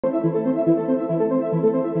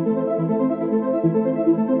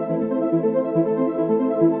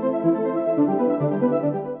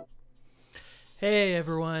Hey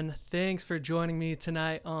everyone, thanks for joining me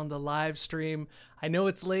tonight on the live stream. I know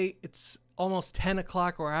it's late, it's almost 10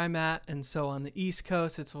 o'clock where I'm at, and so on the East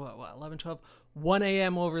Coast, it's what 11, 12, 1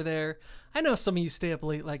 a.m. over there. I know some of you stay up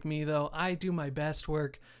late like me though. I do my best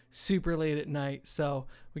work super late at night, so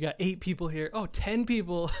we got 8 people here. Oh, 10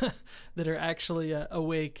 people that are actually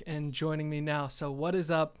awake and joining me now. So what is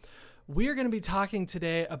up? We're going to be talking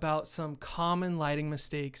today about some common lighting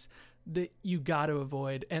mistakes that you got to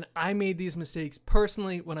avoid. And I made these mistakes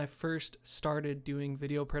personally when I first started doing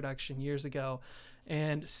video production years ago.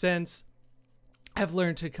 And since I've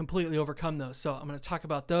learned to completely overcome those. So I'm going to talk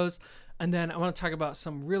about those. And then I want to talk about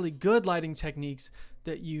some really good lighting techniques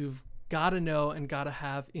that you've got to know and got to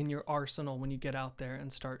have in your arsenal when you get out there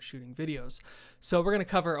and start shooting videos. So we're going to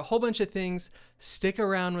cover a whole bunch of things. Stick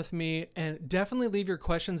around with me and definitely leave your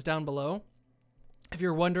questions down below. If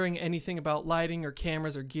you're wondering anything about lighting or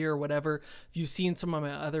cameras or gear or whatever, if you've seen some of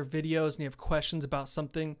my other videos and you have questions about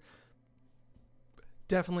something,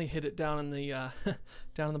 definitely hit it down in the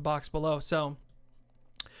down in the box below. So,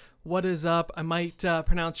 what is up? I might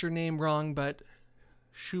pronounce your name wrong, but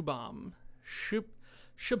Shubham.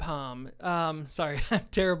 Sorry, I'm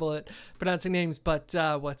terrible at pronouncing names, but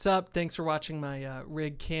what's up? Thanks for watching my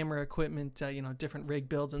rig camera equipment, different rig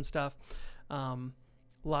builds and stuff.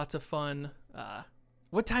 Lots of fun.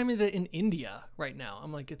 What time is it in India right now?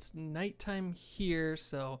 I'm like, it's nighttime here,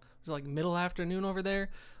 so it's like middle afternoon over there.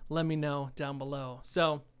 Let me know down below.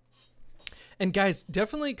 So, and guys,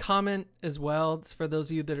 definitely comment as well. It's for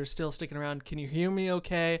those of you that are still sticking around. Can you hear me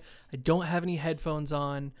okay? I don't have any headphones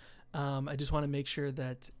on. I just want to make sure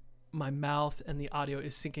that my mouth and the audio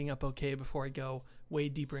is syncing up okay before I go way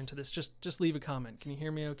deeper into this. Just leave a comment. Can you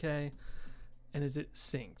hear me okay? And is it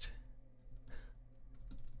synced?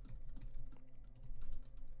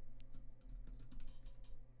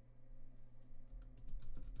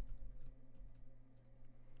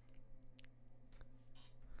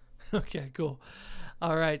 Okay, cool.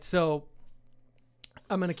 All right, so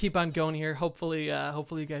I'm gonna keep on going here. Hopefully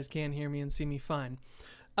you guys can hear me and see me fine.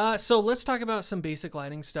 So let's talk about some basic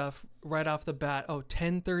lighting stuff right off the bat. Oh,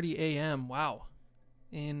 10:30 a.m. Wow,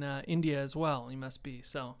 in India as well. You must be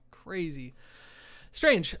so crazy,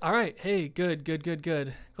 strange. All right, hey, good.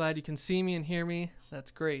 Glad you can see me and hear me.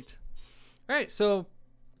 That's great. All right, so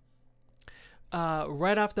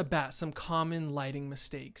right off the bat, some common lighting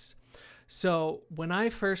mistakes. So when I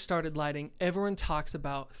first started lighting, everyone talks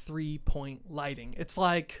about 3-point lighting. It's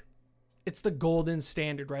like, it's the golden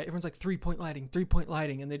standard, right? Everyone's like 3-point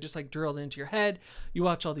lighting, and they just like drilled into your head. You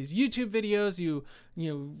watch all these YouTube videos, you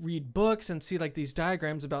read books and see like these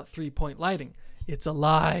diagrams about 3-point lighting. It's a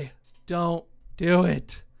lie. Don't do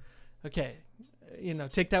it. Okay,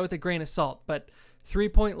 take that with a grain of salt, but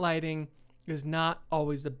 3-point lighting is not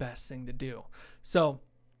always the best thing to do. So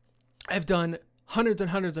I've done hundreds and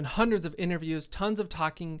hundreds and hundreds of interviews, tons of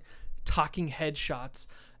talking head shots.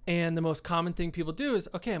 And the most common thing people do is,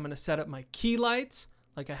 okay, I'm going to set up my key lights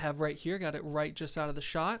like I have right here, got it right just out of the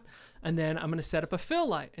shot. And then I'm going to set up a fill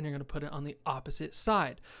light and you're going to put it on the opposite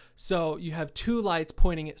side. So you have 2 lights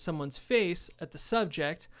pointing at someone's face, at the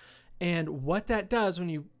subject. And what that does when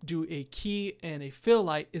you do a key and a fill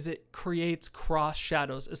light is it creates cross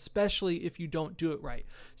shadows, especially if you don't do it right.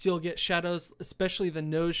 So you'll get shadows, especially the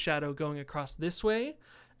nose shadow going across this way.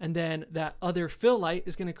 And then that other fill light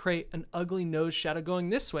is going to create an ugly nose shadow going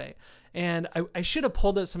this way. And I should have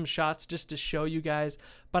pulled up some shots just to show you guys,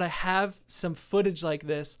 but I have some footage like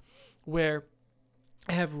this where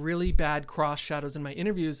I have really bad cross shadows in my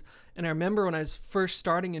interviews. And I remember when I was first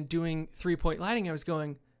starting and doing 3-point lighting, I was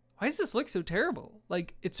going, why does this look so terrible?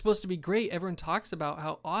 Like, it's supposed to be great. Everyone talks about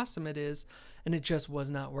how awesome it is, and it just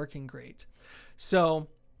was not working great. So,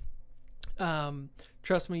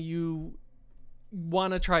 trust me, you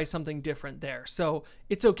want to try something different there. So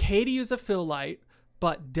it's okay to use a fill light,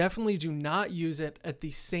 but definitely do not use it at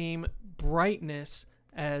the same brightness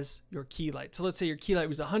as your key light. So let's say your key light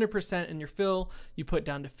was 100% and your fill you put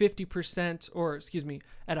down to 50%, or excuse me,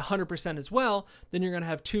 at 100% as well, then you're going to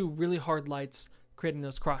have 2 really hard lights creating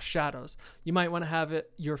those cross shadows. You might want to have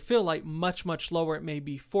your fill light much lower. It may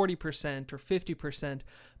be 40% or 50%,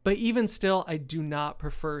 but even still, I do not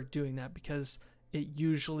prefer doing that because it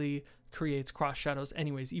usually creates cross shadows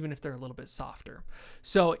anyways, even if they're a little bit softer.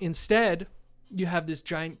 So instead, you have this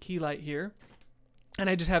giant key light here, and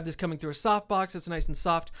I just have this coming through a softbox. It's nice and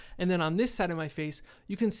soft. And then on this side of my face,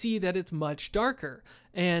 you can see that it's much darker.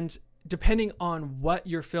 And depending on what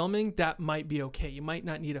you're filming, that might be okay. You might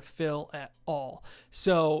not need a fill at all.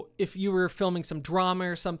 So if you were filming some drama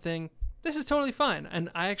or something, this is totally fine. And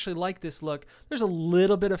I actually like this look. There's a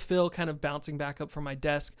little bit of fill kind of bouncing back up from my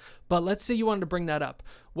desk, but let's say you wanted to bring that up.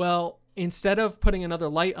 Well, instead of putting another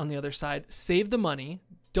light on the other side, save the money,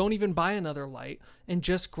 don't even buy another light, and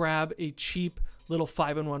just grab a cheap little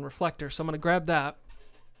 5-in-1 reflector. So I'm going to grab that.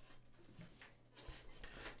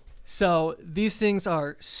 So these things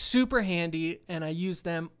are super handy, and I use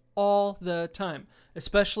them all the time,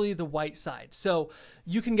 especially the white side. So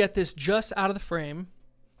you can get this just out of the frame,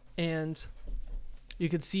 and you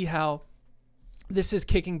can see how this is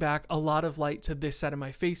kicking back a lot of light to this side of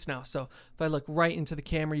my face now. So if I look right into the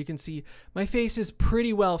camera, you can see my face is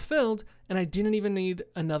pretty well filled, and I didn't even need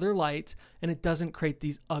another light, and it doesn't create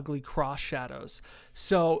these ugly cross shadows.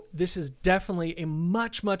 So this is definitely a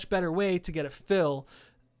much, much better way to get a fill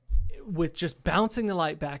with just bouncing the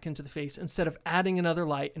light back into the face instead of adding another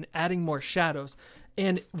light and adding more shadows.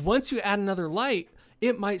 And once you add another light,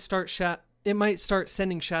 it might start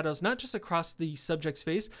sending shadows not just across the subject's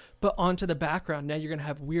face, but onto the background. Now you're going to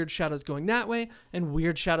have weird shadows going that way and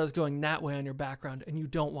weird shadows going that way on your background, and you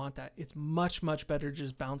don't want that. It's much, much better to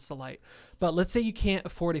just bounce the light. But let's say you can't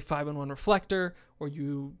afford a 5-in-1 reflector, or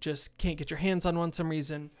you just can't get your hands on one for some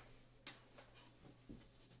reason.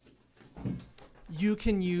 You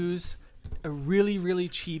can use a really, really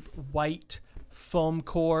cheap white foam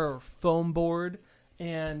core or foam board,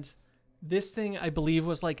 and this thing I believe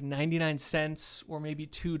was like 99 cents or maybe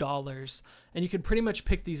 $2, and you can pretty much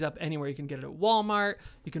pick these up anywhere. You can get it at Walmart,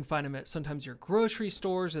 you can find them at sometimes your grocery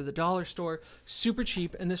stores or the dollar store, super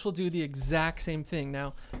cheap, and this will do the exact same thing.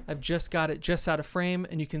 Now I've just got it just out of frame,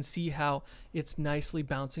 and you can see how it's nicely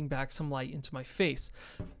bouncing back some light into my face.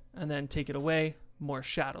 And then take it away, more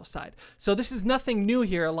shadow side. So this is nothing new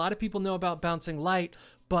here. A lot of people know about bouncing light,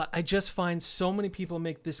 but I just find so many people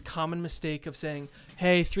make this common mistake of saying,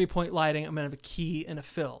 hey, 3-point lighting, I'm gonna have a key and a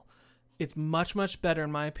fill. It's much, much better,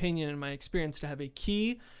 in my opinion, in my experience, to have a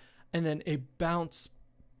key and then a bounce,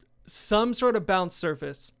 some sort of bounce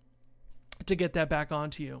surface to get that back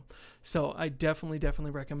onto you. So I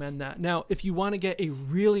definitely recommend that. Now, if you wanna get a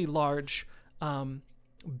really large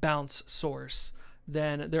bounce source,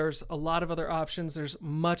 then there's a lot of other options. There's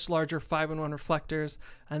much larger 5-in-1 reflectors,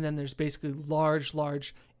 and then there's basically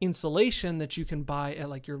large insulation that you can buy at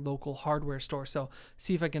like your local hardware store. So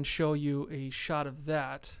see if I can show you a shot of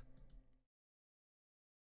that.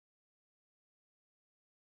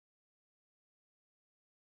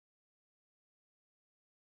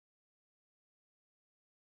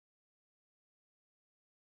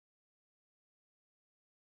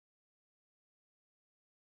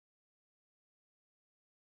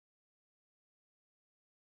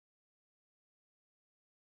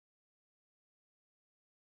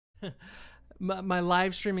 My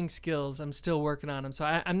live streaming skills, I'm still working on them. So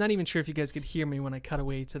I'm not even sure if you guys could hear me when I cut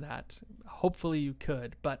away to that. Hopefully you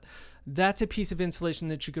could, but that's a piece of insulation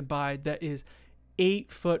that you could buy that is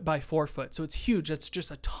 8 foot by 4 foot. So it's huge. That's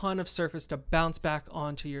just a ton of surface to bounce back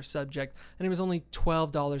onto your subject. And it was only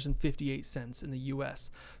 $12.58 in the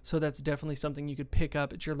US. So that's definitely something you could pick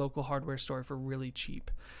up at your local hardware store for really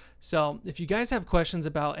cheap. So if you guys have questions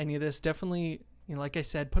about any of this, definitely, you know, like I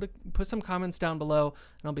said, put some comments down below,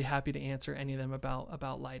 and I'll be happy to answer any of them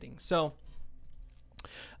about lighting. So,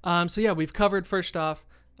 so yeah, we've covered first off.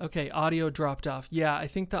 Okay, audio dropped off. Yeah, I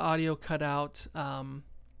think the audio cut out.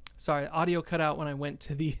 Sorry, audio cut out when I went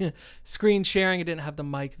to the screen sharing. I didn't have the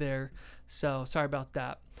mic there, so sorry about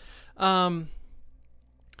that.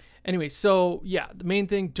 Anyway, so yeah, the main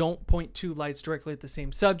thing: don't point 2 lights directly at the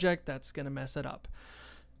same subject. That's gonna mess it up.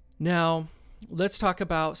 Now, let's talk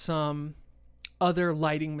about some other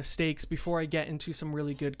lighting mistakes before I get into some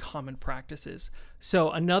really good common practices. So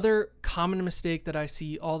another common mistake that I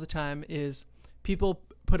see all the time is people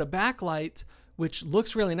put a backlight, which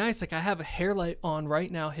looks really nice. Like I have a hair light on right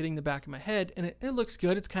now hitting the back of my head, and it looks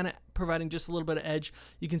good. It's kind of providing just a little bit of edge.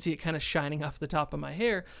 You can see it kind of shining off the top of my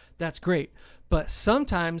hair. That's great. But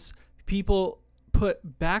sometimes people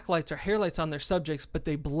put backlights or hair lights on their subjects, but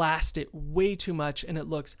they blast it way too much, and it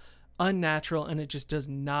looks unnatural, and it just does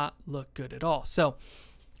not look good at all. So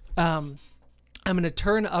I'm going to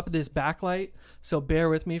turn up this backlight, so bear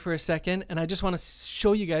with me for a second, and I just want to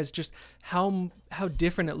show you guys just how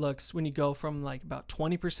different it looks when you go from like about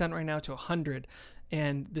 20% right now to 100,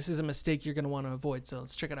 and this is a mistake you're going to want to avoid. So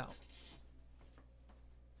let's check it out.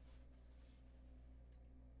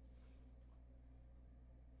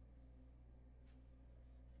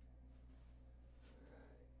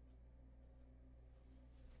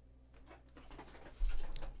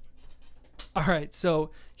 All right,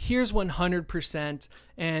 so here's 100%,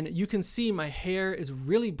 and you can see my hair is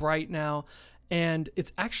really bright now, and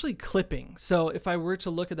it's actually clipping. So if I were to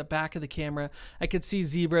look at the back of the camera, I could see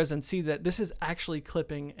zebras and see that this is actually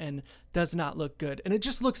clipping and does not look good. And it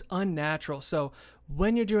just looks unnatural. So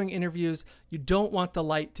when you're doing interviews, you don't want the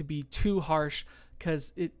light to be too harsh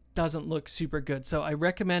because it doesn't look super good. So I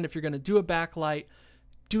recommend if you're going to do a backlight,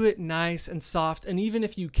 do it nice and soft. And even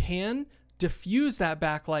if you can, diffuse that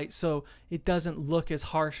backlight so it doesn't look as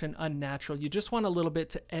harsh and unnatural. You just want a little bit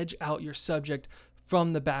to edge out your subject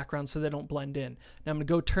from the background so they don't blend in. Now I'm going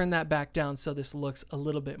to go turn that back down so this looks a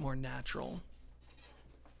little bit more natural.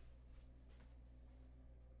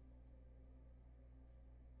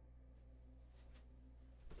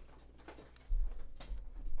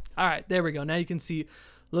 All right, there we go. Now you can see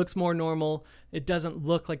looks more normal. It doesn't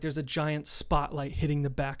look like there's a giant spotlight hitting the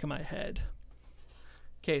back of my head.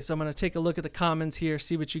 Okay, so I'm gonna take a look at the comments here,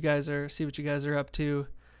 see what you guys are up to.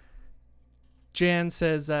 Jan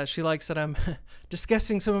says she likes that I'm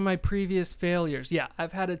discussing some of my previous failures. Yeah,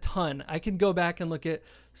 I've had a ton. I can go back and look at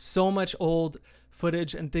so much old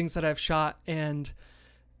footage and things that I've shot, and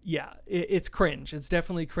yeah, it's cringe. It's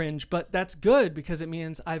definitely cringe, but that's good because it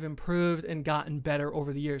means I've improved and gotten better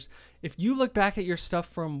over the years. If you look back at your stuff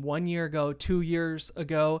from 1 year ago, 2 years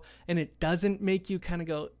ago, and it doesn't make you kind of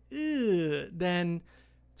go, ugh, then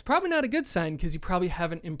it's probably not a good sign because you probably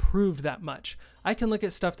haven't improved that much. I can look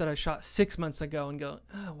at stuff that I shot 6 months ago and go,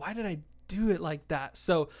 oh, why did I do it like that?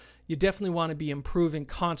 So you definitely want to be improving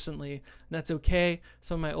constantly, and that's okay.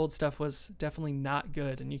 Some of my old stuff was definitely not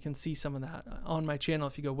good, and you can see some of that on my channel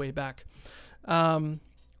if you go way back. Oh,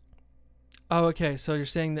 okay, so you're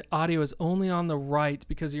saying that audio is only on the right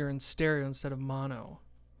because you're in stereo instead of mono.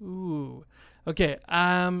 Ooh, okay.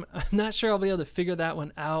 I'm not sure I'll be able to figure that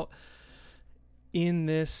one out in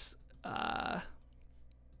this, but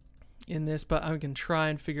I can try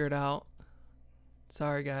and figure it out.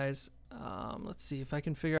 Sorry, guys. Let's see if I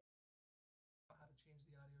can figure out how to change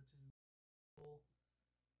the audio to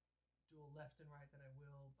dual left and right, that I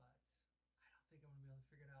will, but I don't think I'm gonna be able to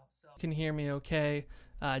figure it out. So you can hear me okay,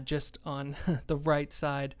 just on the right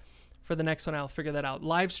side. For the next one, I'll figure that out.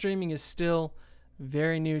 Live streaming is still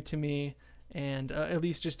very new to me, and at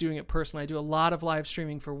least just doing it personally. I do a lot of live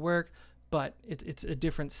streaming for work, but it's a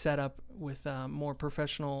different setup with more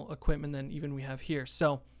professional equipment than even we have here.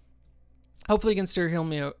 So hopefully you can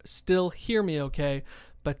still hear me okay,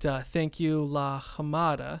 but thank you, La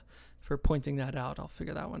Hamada, for pointing that out. I'll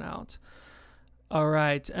figure that one out. All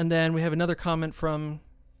right, and then we have another comment from,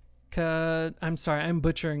 I'm sorry, I'm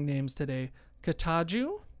butchering names today.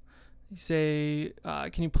 Kataju? You say,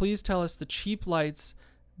 can you please tell us the cheap lights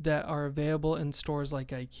that are available in stores like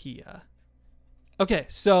IKEA? Okay,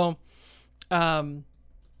 so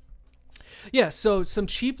yeah, so some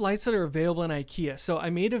cheap lights that are available in IKEA. So I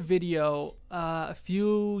made a video a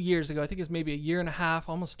few years ago, I think it's maybe 1.5 years,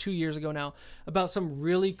 almost 2 years ago now, about some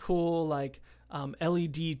really cool like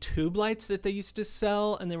LED tube lights that they used to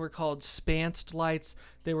sell, and they were called Spanced lights.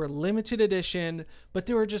 They were limited edition, but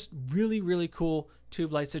they were just really, really cool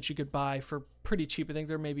tube lights that you could buy for pretty cheap. I think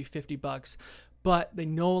they're maybe $50. But they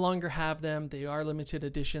no longer have them. They are limited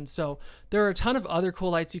edition. So there are a ton of other cool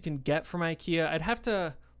lights you can get from IKEA. I'd have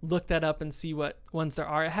to look that up and see what ones there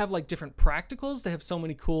are. I have like different practicals. They have so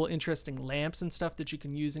many cool, interesting lamps and stuff that you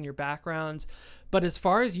can use in your backgrounds. But as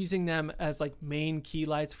far as using them as like main key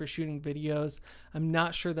lights for shooting videos, I'm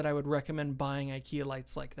not sure that I would recommend buying IKEA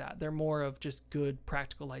lights like that. They're more of just good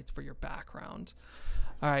practical lights for your background.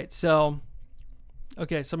 All right, so,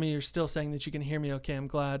 okay, some of you are still saying that you can hear me okay. I'm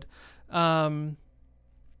glad.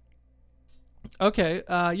 Okay,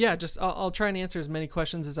 yeah, just I'll try and answer as many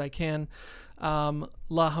questions as I can.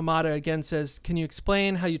 La Hamada again says, can you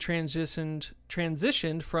explain how you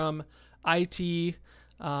transitioned from IT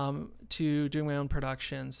to doing my own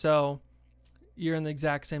production? So you're in the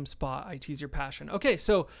exact same spot. IT is your passion. Okay,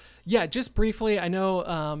 so yeah, just briefly, I know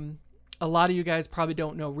a lot of you guys probably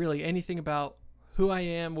don't know really anything about who I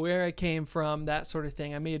am, where I came from, that sort of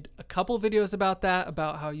thing. I made a couple videos about that,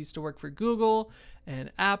 about how I used to work for Google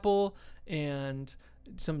and Apple and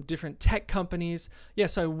some different tech companies. Yeah,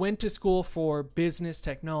 so I went to school for business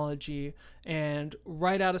technology, and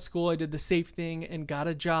right out of school I did the safe thing and got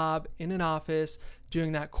a job in an office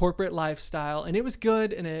doing that corporate lifestyle, and it was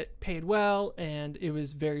good and it paid well and it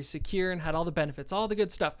was very secure and had all the benefits, all the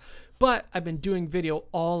good stuff. But I've been doing video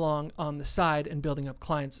all along on the side and building up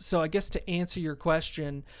clients. So I guess to answer your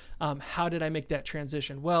question, how did I make that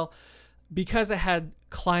transition? Well, because I had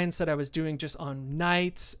clients that I was doing just on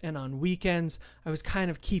nights and on weekends, I was kind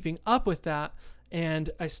of keeping up with that, and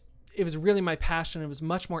it was really my passion. It was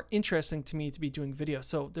much more interesting to me to be doing video.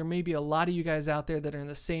 So there may be a lot of you guys out there that are in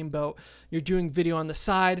the same boat. You're doing video on the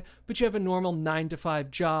side, but you have a normal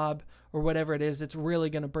 9-to-5 job or whatever it is that's really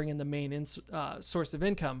going to bring in the main source of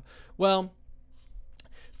income. Well,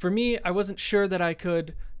 for me, I wasn't sure that I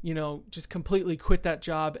could, just completely quit that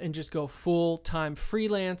job and just go full-time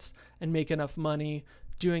freelance and make enough money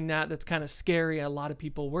doing that. That's kind of scary. A lot of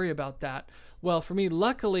people worry about that. Well, for me,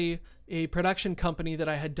 luckily, a production company that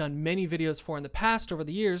I had done many videos for in the past over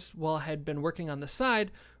the years while I had been working on the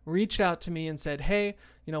side reached out to me and said, hey,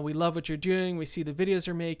 we love what you're doing. We see the videos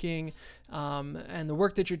you're making and the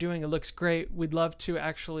work that you're doing. It looks great. We'd love to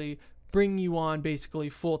actually bring you on basically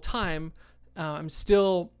full time. I'm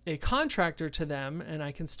still a contractor to them and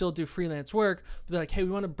I can still do freelance work, but they're like, hey,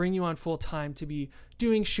 we want to bring you on full time to be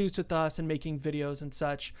doing shoots with us and making videos and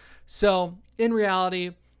such. So in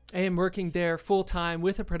reality, I am working there full time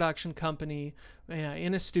with a production company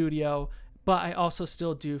in a studio, but I also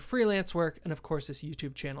still do freelance work and of course this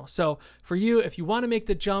YouTube channel. So for you, if you want to make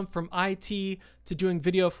the jump from IT to doing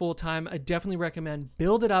video full time, I definitely recommend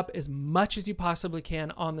build it up as much as you possibly can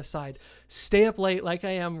on the side. Stay up late like I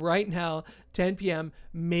am right now, 10 p.m.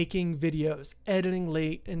 making videos, editing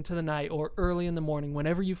late into the night or early in the morning,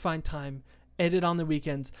 whenever you find time, edit on the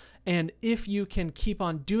weekends. And if you can keep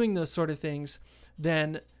on doing those sort of things,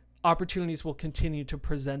 then opportunities will continue to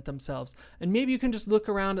present themselves. And maybe you can just look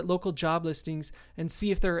around at local job listings and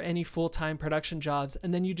see if there are any full-time production jobs,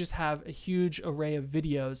 and then you just have a huge array of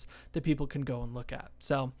videos that people can go and look at.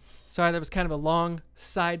 So sorry, that was kind of a long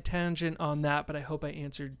side tangent on that, but I hope I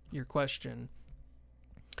answered your question.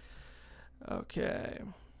 Okay.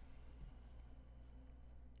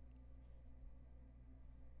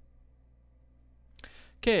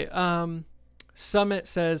 Summit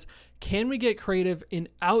says, can we get creative in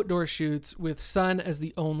outdoor shoots with sun as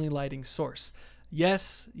the only lighting source?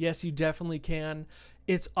 Yes, you definitely can.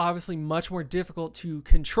 It's obviously much more difficult to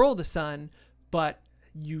control the sun, but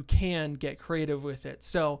you can get creative with it.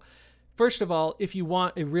 So first of all, if you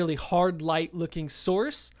want a really hard light looking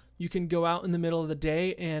source, you can go out in the middle of the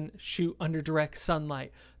day and shoot under direct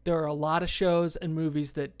sunlight. There are a lot of shows and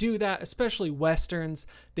movies that do that, especially Westerns.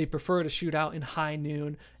 They prefer to shoot out in high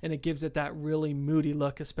noon, and it gives it that really moody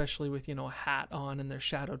look, especially with, a hat on and their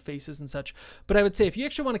shadowed faces and such. But I would say if you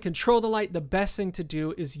actually want to control the light, the best thing to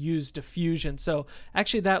do is use diffusion. So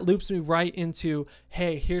actually that loops me right into,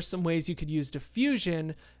 hey, here's some ways you could use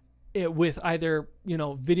diffusion with either,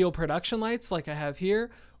 video production lights like I have here,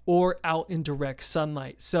 or out in direct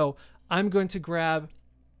sunlight. So I'm going to grab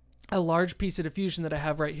a large piece of diffusion that I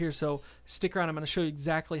have right here. So stick around. I'm going to show you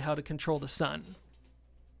exactly how to control the sun.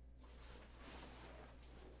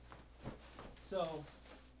 So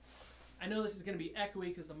I know this is going to be echoey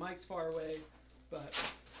because the mic's far away,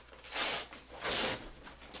 but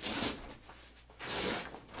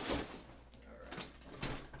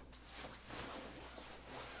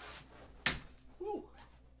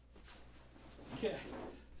okay.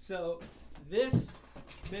 So this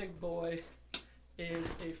big boy is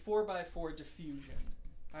a 4x4 diffusion.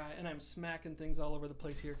 And I'm smacking things all over the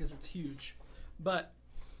place here because it's huge. But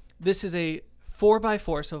this is a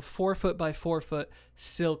 4x4, so 4 foot by 4 foot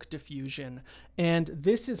silk diffusion. And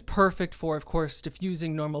this is perfect for, of course,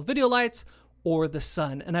 diffusing normal video lights or the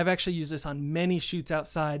sun. And I've actually used this on many shoots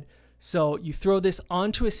outside. So you throw this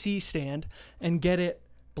onto a C-stand and get it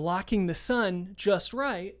blocking the sun just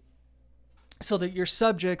right so that your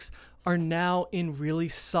subjects are now in really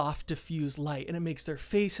soft diffused light, and it makes their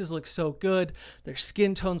faces look so good, their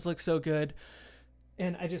skin tones look so good,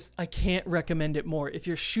 and I can't recommend it more. If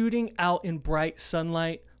you're shooting out in bright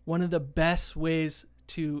sunlight, one of the best ways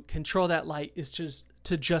to control that light is just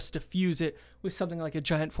to diffuse it with something like a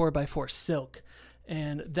giant 4x4 silk,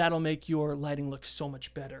 and that'll make your lighting look so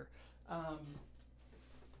much better.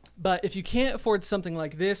 But if you can't afford something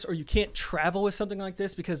like this, or you can't travel with something like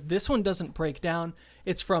this, because this one doesn't break down,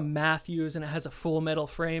 it's from Matthews and it has a full metal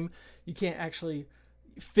frame, you can't actually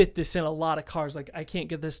fit this in a lot of cars. Like I can't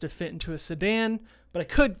get this to fit into a sedan, but I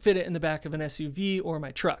could fit it in the back of an SUV or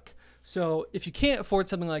my truck. So if you can't afford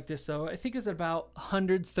something like this though, I think it's about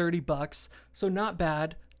 $130, so not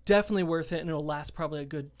bad, definitely worth it, and it'll last probably a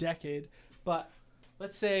good decade. But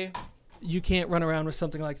let's say you can't run around with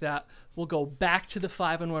something like that. We'll go back to the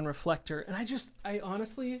 5-in-1 reflector. And I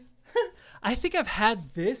honestly, I think I've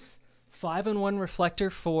had this 5-in-1 reflector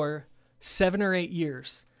for 7 or 8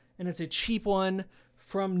 years. And it's a cheap one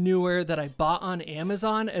from Newer that I bought on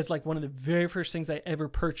Amazon as like one of the very first things I ever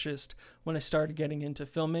purchased when I started getting into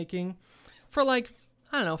filmmaking for like,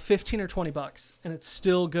 I don't know, 15 or 20 bucks. And it's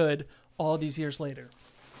still good all these years later.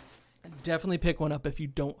 Definitely pick one up if you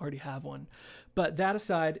don't already have one. But that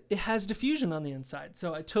aside, it has diffusion on the inside.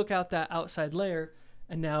 So I took out that outside layer,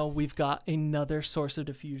 and now we've got another source of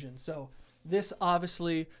diffusion. So this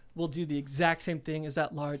obviously will do the exact same thing as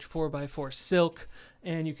that large 4x4 silk.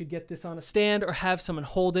 And you could get this on a stand or have someone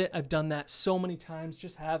hold it. I've done that so many times.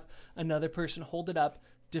 Just have another person hold it up,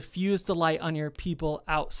 diffuse the light on your people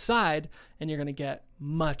outside, and you're going to get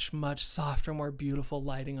much, much softer, more beautiful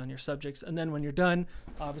lighting on your subjects. And then when you're done,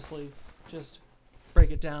 obviously just break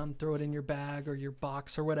it down, throw it in your bag or your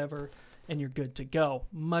box or whatever, and you're good to go.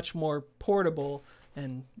 Much more portable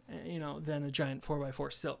and, you know, than a giant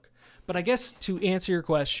 4x4 silk. But I guess to answer your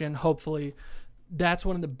question, hopefully that's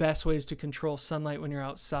one of the best ways to control sunlight when you're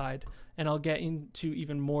outside. And I'll get into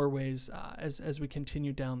even more ways as we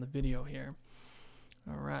continue down the video here.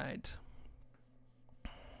 All right.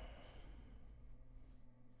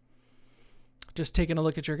 Just taking a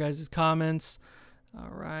look at your guys' comments. All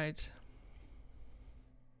right.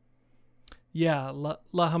 Yeah, La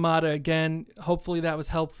Hamada again. Hopefully that was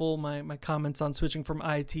helpful. My comments on switching from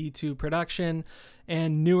IT to production.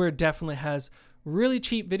 And Newer definitely has really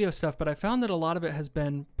cheap video stuff, but I found that a lot of it has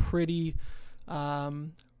been pretty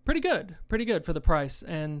good for the price.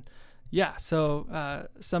 And yeah, so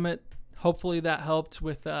Summit. Hopefully that helped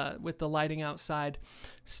with the lighting outside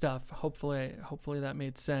stuff. Hopefully that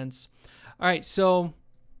made sense. All right, so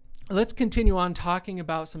let's continue on talking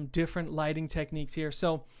about some different lighting techniques here.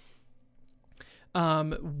 So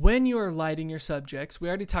when you are lighting your subjects, we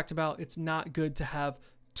already talked about it's not good to have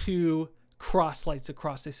two cross lights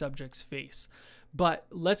across a subject's face. But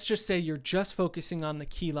let's just say you're just focusing on the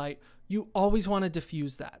key light. You always want to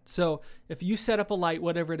diffuse that. So if you set up a light,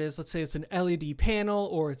 whatever it is, let's say it's an LED panel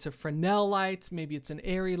or it's a Fresnel light, maybe it's an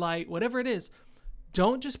airy light, whatever it is,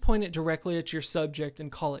 don't just point it directly at your subject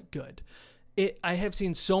and call it good. I have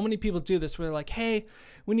seen so many people do this where they're like, hey,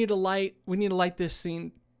 we need to light this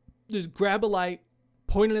scene. Just grab a light,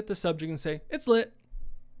 point it at the subject and say, it's lit.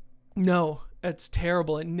 No, it's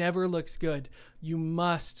terrible. It never looks good. You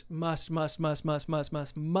must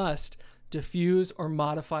diffuse or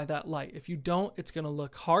modify that light. If you don't, it's going to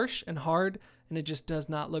look harsh and hard, and it just does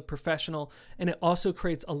not look professional. And it also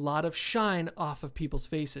creates a lot of shine off of people's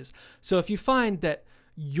faces. So if you find that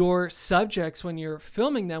your subjects, when you're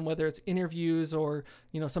filming them, whether it's interviews or,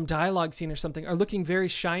 you know, some dialogue scene or something, are looking very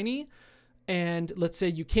shiny, and let's say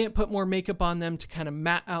you can't put more makeup on them to kind of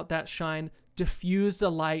matte out that shine, diffuse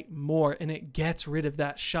the light more and it gets rid of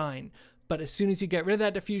that shine. But as soon as you get rid of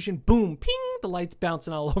that diffusion, boom, ping, the light's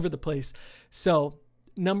bouncing all over the place. So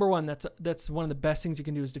number one, that's one of the best things you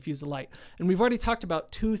can do is diffuse the light. And we've already talked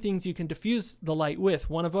about two things you can diffuse the light with.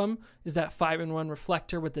 One of them is that 5-in-1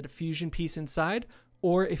 reflector with the diffusion piece inside,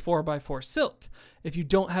 or a 4x4 silk. If you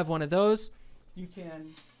don't have one of those, you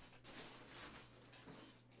can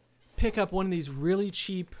pick up one of these really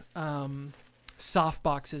cheap soft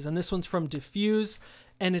boxes. And this one's from Diffuse,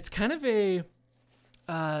 and it's kind of a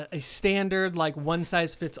standard, like one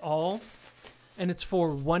size fits all, and it's for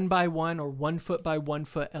 1x1 or 1 foot by 1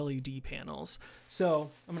 foot LED panels. So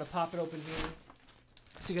I'm gonna pop it open here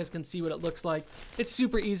so you guys can see what it looks like. It's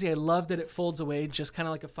super easy. I love that it folds away just kind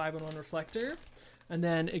of like a 5-in-1 reflector, and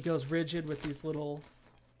then it goes rigid with these little,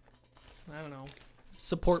 I don't know,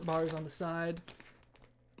 support bars on the side.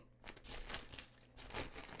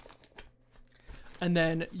 And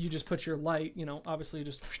then you just put your light, you know, obviously you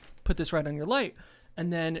just put this right on your light,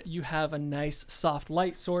 and then you have a nice soft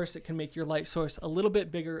light source. It can make your light source a little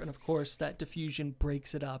bit bigger, and of course that diffusion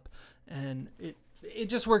breaks it up, and it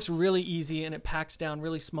just works really easy, and it packs down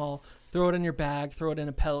really small. Throw it in your bag, throw it in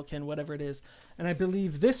a Pelican, whatever it is. And I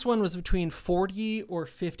believe this one was between $40 or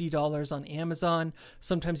 $50 on Amazon.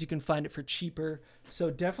 Sometimes you can find it for cheaper.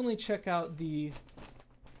 So definitely check out the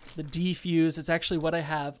Diffuse. It's actually what I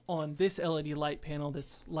have on this LED light panel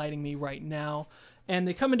that's lighting me right now. And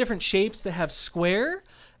they come in different shapes. They have square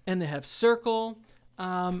and they have circle.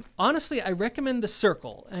 Honestly, I recommend the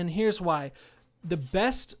circle, and here's why. The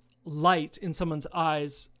best light in someone's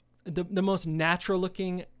eyes, the most natural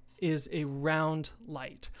looking, is a round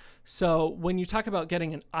light. So when you talk about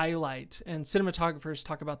getting an eye light, and cinematographers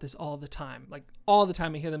talk about this all the time, like all the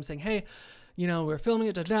time I hear them saying, hey, you know, we're filming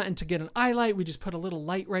it, and to get an eye light, we just put a little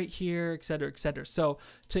light right here, et cetera, et cetera. So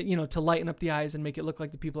to, you know, to lighten up the eyes and make it look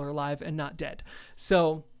like the people are alive and not dead.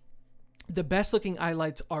 So the best looking eye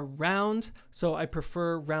lights are round. So I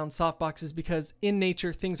prefer round softboxes because in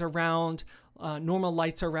nature, things are round. Normal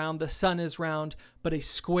lights are round, the sun is round, but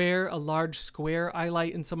a large square eye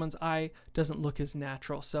light in someone's eye doesn't look as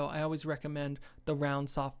natural. So I always recommend the round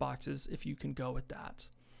softboxes if you can go with that.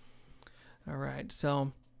 All right,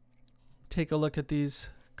 so take a look at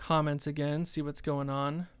these comments again, see what's going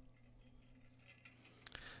on.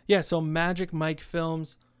 Yeah, so Magic Mike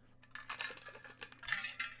Films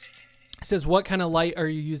says, what kind of light are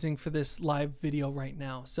you using for this live video right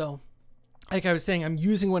now? So like I was saying, I'm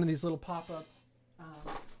using one of these little pop-up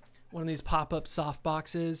soft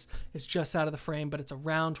boxes. It's just out of the frame, but it's a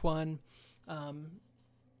round one.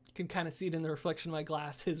 You can kind of see it in the reflection of my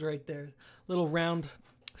glasses right there. Little round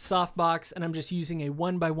soft box, and I'm just using a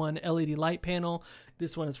 1x1 LED light panel.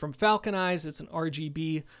 This one is from Falcon Eyes. It's an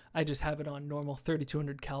RGB. I just have it on normal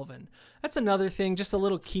 3200 Kelvin. That's another thing, just a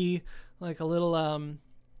little key, like a little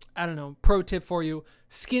I don't know, pro tip for you.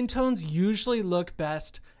 Skin tones usually look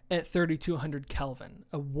best at 3200 Kelvin,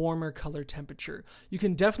 a warmer color temperature. You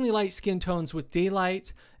can definitely light skin tones with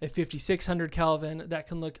daylight at 5600 Kelvin. That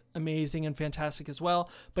can look amazing and fantastic as well.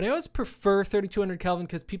 But I always prefer 3200 Kelvin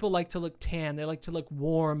because people like to look tan. They like to look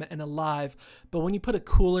warm and alive. But when you put a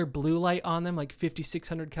cooler blue light on them, like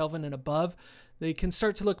 5600 Kelvin and above, they can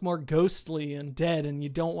start to look more ghostly and dead, and you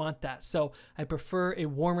don't want that. So I prefer a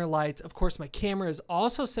warmer light. Of course, my camera is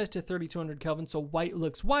also set to 3200 Kelvin, so white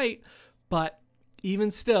looks white, but even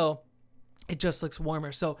still, it just looks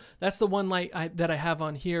warmer. So that's the one light that I have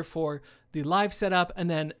on here for the live setup. And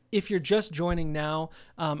then if you're just joining now,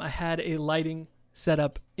 I had a lighting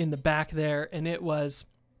setup in the back there, and it was,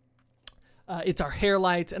 it's our hair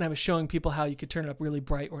light, and I was showing people how you could turn it up really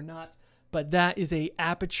bright or not. But that is a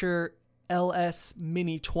Aperture LS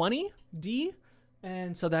Mini 20D.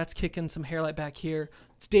 And so that's kicking some hair light back here.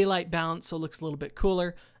 It's daylight balanced, so it looks a little bit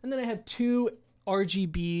cooler. And then I have two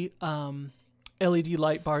RGB LED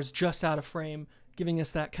light bars just out of frame, giving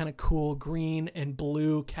us that kind of cool green and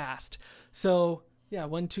blue cast. So yeah,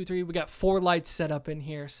 1, 2, 3, we got 4 lights set up in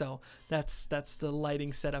here. So that's the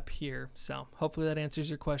lighting setup here. So hopefully that answers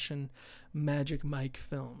your question, Magic Mike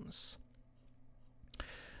Films.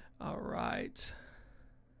 All right.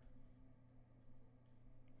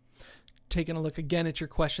 Taking a look again at your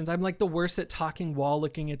questions. I'm like the worst at talking while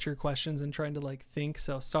looking at your questions and trying to like think.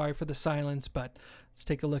 So sorry for the silence, but let's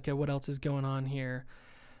take a look at what else is going on here.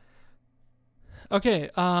 Okay,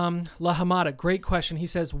 La Hamada, great question. He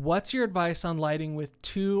says, what's your advice on lighting with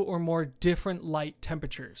 2 or more different light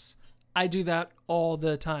temperatures? I do that all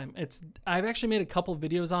the time. I've actually made a couple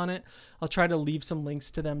videos on it. I'll try to leave some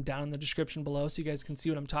links to them down in the description below so you guys can see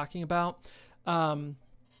what I'm talking about.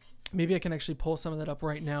 Maybe I can actually pull some of that up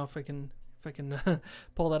right now if I can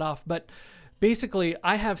pull that off. But basically,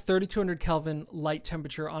 I have 3200 Kelvin light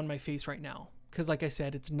temperature on my face right now because, like I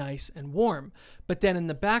said, it's nice and warm. But then in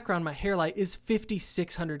the background, my hair light is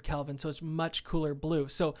 5600 Kelvin, so it's much cooler blue.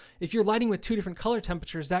 So if you're lighting with 2 different color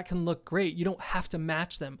temperatures, that can look great. You don't have to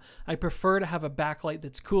match them. I prefer to have a backlight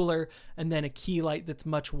that's cooler and then a key light that's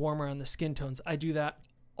much warmer on the skin tones. I do that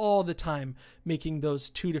all the time, making those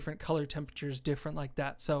 2 different color temperatures different like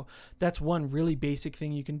that. So that's one really basic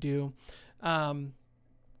thing you can do. And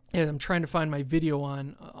I'm trying to find my video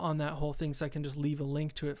on that whole thing so I can just leave a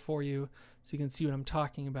link to it for you so you can see what I'm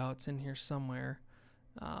talking about. It's in here somewhere.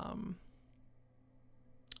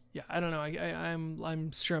 Yeah, I don't know.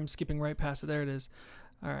 I'm sure I'm skipping right past it. There it is.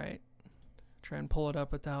 All right. Try and pull it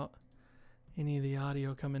up without any of the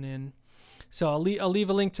audio coming in. So I'll leave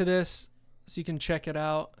a link to this so you can check it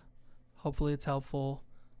out. Hopefully it's helpful.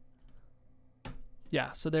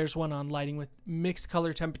 Yeah, so there's one on lighting with mixed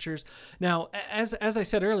color temperatures. Now, as I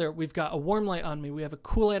said earlier, we've got a warm light on me, we have a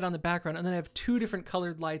cool light on the background, and then I have 2 different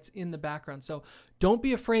colored lights in the background. So don't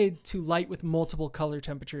be afraid to light with multiple color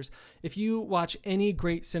temperatures. If you watch any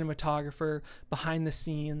great cinematographer behind the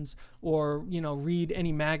scenes, or read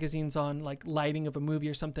any magazines on like lighting of a movie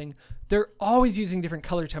or something, they're always using different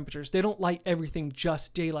color temperatures. They don't light everything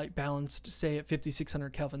just daylight balanced, say at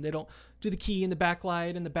 5600 Kelvin. They don't do the key and the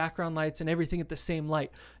backlight and the background lights and everything at the same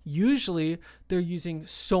light. Usually they're using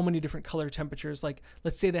so many different color temperatures. Like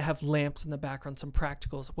let's say they have lamps in the background, some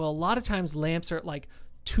practicals. Well, a lot of times lamps are at like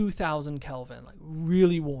 2000 Kelvin, like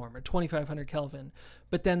really warm, or 2500 Kelvin.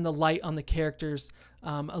 But then the light on the characters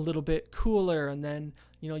a little bit cooler, and then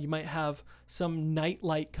you might have some night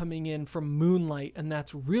light coming in from moonlight, and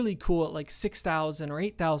that's really cool at like 6000 or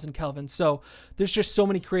 8000 Kelvin. So there's just so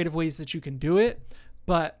many creative ways that you can do it,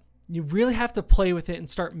 but you really have to play with it and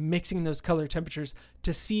start mixing those color temperatures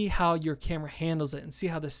to see how your camera handles it and see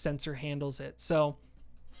how the sensor handles it. So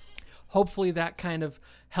hopefully that kind of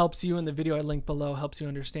helps you. In the video I linked below, helps you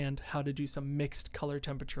understand how to do some mixed color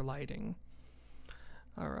temperature lighting.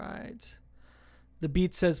 All right. The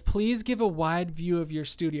Beat says, please give a wide view of your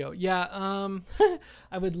studio. Yeah,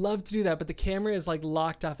 I would love to do that, but the camera is like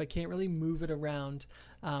locked off. I can't really move it around.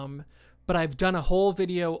 But I've done a whole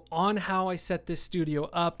video on how I set this studio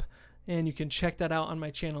up, and you can check that out on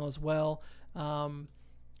my channel as well.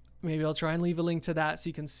 Maybe I'll try and leave a link to that so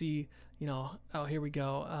you can see, you know, oh, here we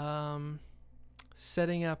go.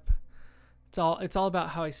 Setting up, it's all about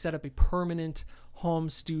how I set up a permanent home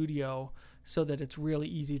studio so that it's really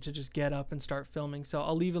easy to just get up and start filming. So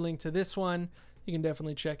I'll leave a link to this one. You can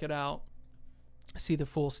definitely check it out. See the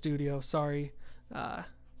full studio. Sorry.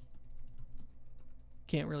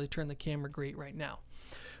 Can't really turn the camera great right now.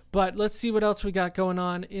 But let's see what else we got going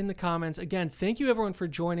on in the comments. Again, thank you everyone for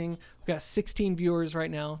joining. We've got 16 viewers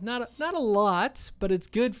right now. Not a lot, but it's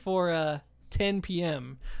good for 10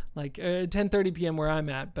 p.m. like 10:30 p.m. where I'm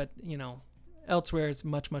at. But you know, elsewhere it's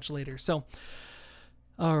much later. So,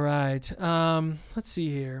 all right. Let's see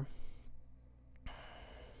here.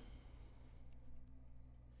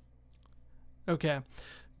 Okay,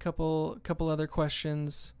 couple other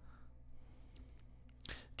questions.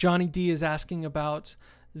 Johnny D is asking about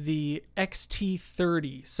the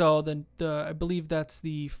XT30. So I believe that's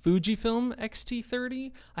the Fujifilm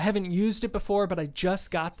XT30. I haven't used it before, but I just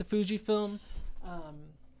got the Fujifilm.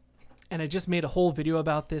 And I just made a whole video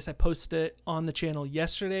about this. I posted it on the channel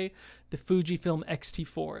yesterday, the Fujifilm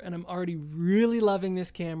X-T4. And I'm already really loving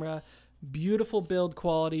this camera. Beautiful build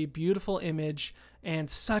quality, beautiful image, and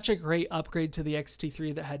such a great upgrade to the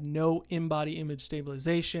X-T3 that had no in-body image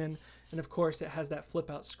stabilization. And of course, it has that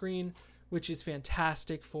flip-out screen, which is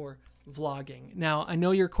fantastic for vlogging. Now, I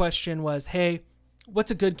know your question was, hey,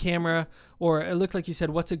 what's a good camera? Or it looked like you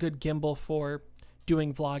said, what's a good gimbal for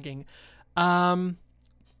doing vlogging?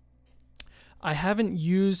 I haven't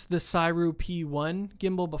used the Syroo P1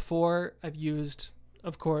 gimbal before. I've used,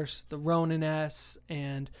 of course, the Ronin S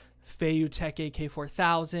and Feiyutech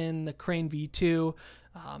AK4000, the Crane V2,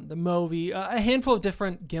 the Movi, a handful of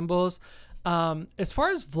different gimbals. As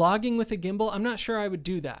far as vlogging with a gimbal, I'm not sure I would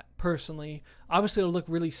do that personally. Obviously it'll look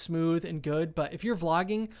really smooth and good, but if you're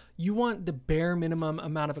vlogging, you want the bare minimum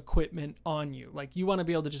amount of equipment on you. Like you want to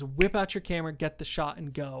be able to just whip out your camera, get the shot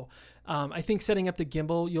and go. I think setting up the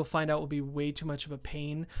gimbal, you'll find out will be way too much of a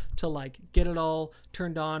pain to like get it all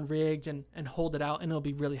turned on, rigged and hold it out, and it'll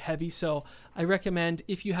be really heavy. So I recommend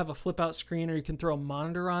if you have a flip out screen or you can throw a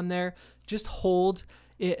monitor on there, just hold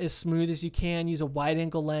it as smooth as you can. Use a wide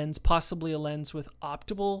angle lens, possibly a lens with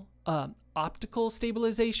optical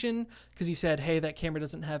stabilization, because you said, hey, that camera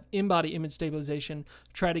doesn't have in-body image stabilization.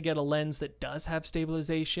 Try to get a lens that does have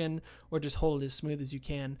stabilization, or just hold it as smooth as you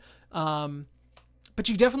can. But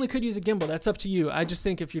you definitely could use a gimbal. That's up to you. I just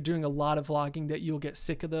think if you're doing a lot of vlogging that you'll get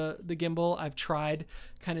sick of the gimbal. I've tried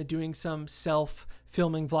kind of doing some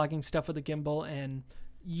self-filming vlogging stuff with a gimbal, and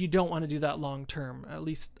you don't want to do that long term. At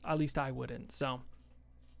least I wouldn't. So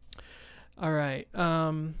all right.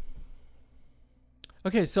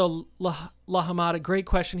 Okay, so Lahamada, great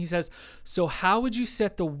question. He says, so how would you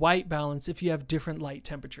set the white balance if you have different light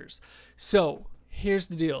temperatures? So here's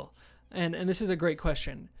the deal, and this is a great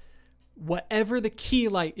question. Whatever the key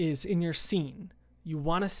light is in your scene, you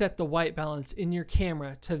want to set the white balance in your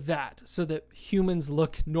camera to that so that humans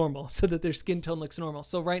look normal, so that their skin tone looks normal.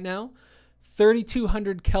 So right now,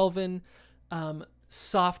 3200 Kelvin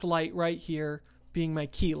soft light right here being my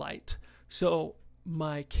key light. So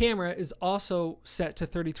my camera is also set to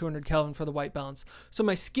 3200 Kelvin for the white balance. So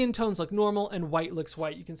my skin tones look normal and white looks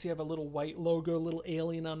white. You can see I have a little white logo, a little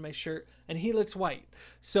alien on my shirt, and he looks white.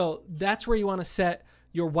 So that's where you want to set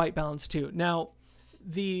your white balance to. Now,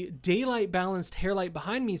 the daylight balanced hair light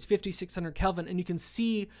behind me is 5600 Kelvin, and you can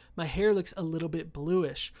see my hair looks a little bit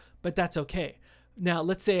bluish, but that's okay. Now,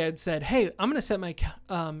 let's say I'd said, hey, I'm going to set my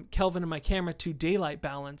Kelvin in my camera to daylight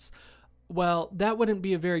balance. Well, that wouldn't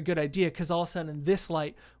be a very good idea, because all of a sudden this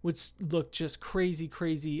light would look just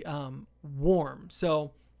crazy warm.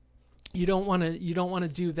 So you don't want to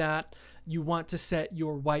do that. You want to set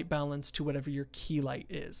your white balance to whatever your key light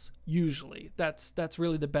is. Usually, that's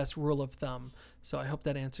really the best rule of thumb. So I hope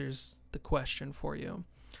that answers the question for you.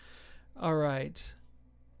 All right.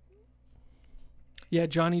 Yeah,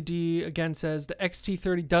 Johnny D again says the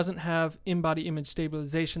XT30 doesn't have in-body image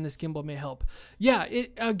stabilization. This gimbal may help. Yeah,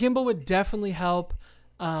 a gimbal would definitely help.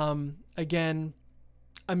 Again,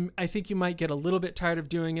 I think you might get a little bit tired of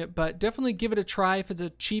doing it, but definitely give it a try. If it's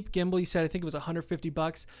a cheap gimbal, you said I think it was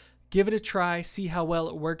 $150. Give it a try. See how well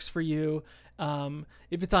it works for you.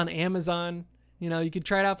 If it's on Amazon, you could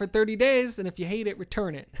try it out for 30 days, and if you hate it,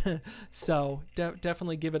 return it. So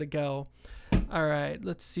definitely give it a go. All right,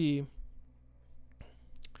 let's see.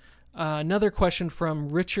 Another question from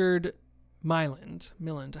Richard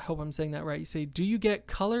Milland. I hope I'm saying that right. You say, do you get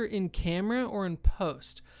color in camera or in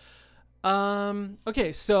post?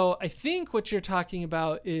 Okay, so I think what you're talking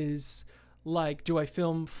about is like, do I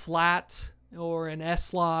film flat or an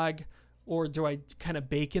S-Log, or do I kind of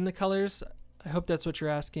bake in the colors? I hope that's what you're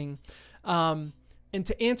asking. And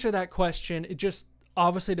to answer that question,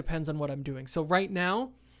 obviously depends on what I'm doing. So right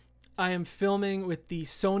now I am filming with the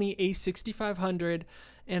Sony a6500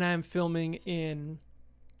 and I am filming in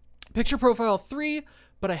picture profile 3,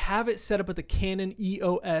 but I have it set up with the Canon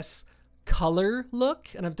EOS color look,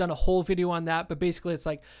 and I've done a whole video on that, but basically it's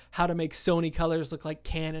like how to make Sony colors look like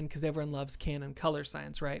Canon, because everyone loves Canon color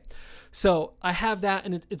science, right? So I have that,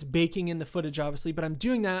 and it's baking in the footage obviously, but I'm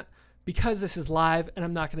doing that because this is live and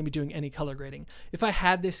I'm not going to be doing any color grading. If I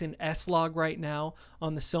had this in S-Log right now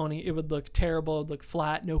on the Sony, it would look terrible. It would look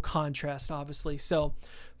flat, no contrast, obviously. So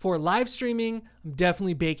for live streaming, I'm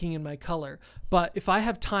definitely baking in my color. But if I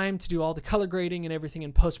have time to do all the color grading and everything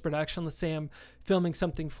in post-production, let's say I'm filming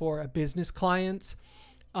something for a business client,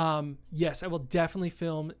 yes, I will definitely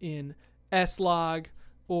film in S-Log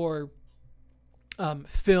or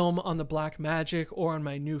film on the Blackmagic, or on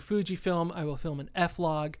my new Fujifilm, I will film in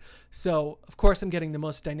F-Log. So of course I'm getting the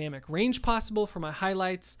most dynamic range possible for my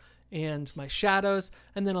highlights and my shadows,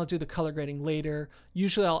 and then I'll do the color grading later.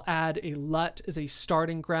 Usually I'll add a LUT as a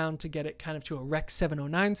starting ground to get it kind of to a Rec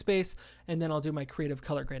 709 space, and then I'll do my creative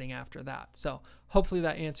color grading after that. So hopefully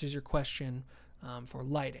that answers your question for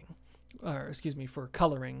lighting, or excuse me, for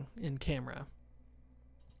coloring in camera.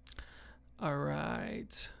 All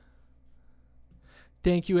right.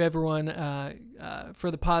 Thank you, everyone, for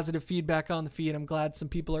the positive feedback on the feed. I'm glad some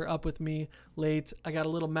people are up with me late. I got a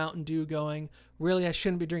little Mountain Dew going. Really, I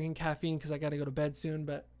shouldn't be drinking caffeine because I got to go to bed soon,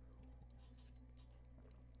 but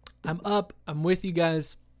I'm up. I'm with you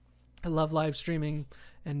guys. I love live streaming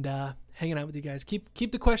and hanging out with you guys.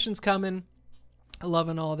 Keep the questions coming. I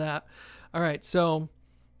loving all that. All right, so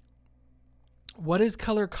what is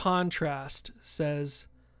color contrast? Says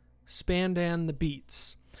Spandan the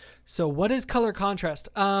Beats. So what is color contrast?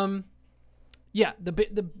 Yeah,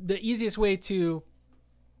 the easiest way to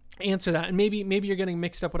answer that, and maybe you're getting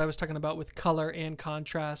mixed up what I was talking about with color and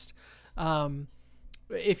contrast.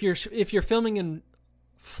 If you're filming in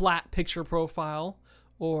flat picture profile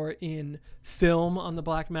or in film on the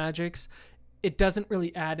Blackmagics, it doesn't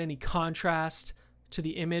really add any contrast to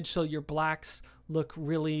the image. So your blacks look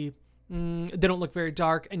really, they don't look very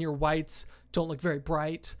dark, and your whites don't look very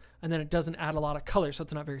bright, and then it doesn't add a lot of color, so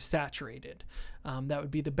it's not very saturated. That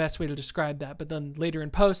would be the best way to describe that. But then later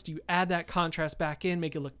in post, you add that contrast back in,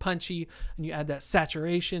 make it look punchy, and you add that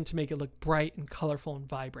saturation to make it look bright and colorful and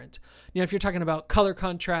vibrant. Now, if you're talking about color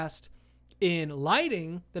contrast in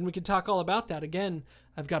lighting, then we can talk all about that. Again,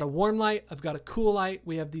 I've got a warm light, I've got a cool light,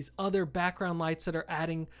 we have these other background lights that are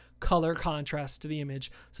adding color contrast to the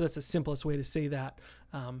image. So that's the simplest way to say that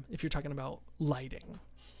if you're talking about lighting.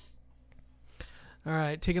 All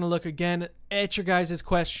right, taking a look again at your guys'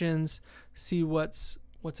 questions, see what's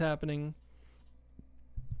happening.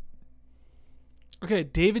 Okay,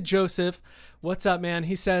 David Joseph, what's up, man?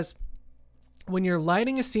 He says, when you're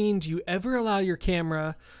lighting a scene, do you ever allow your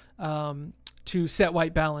camera to set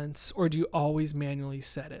white balance, or do you always manually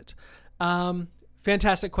set it?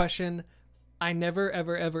 Fantastic question. I never,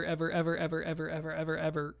 ever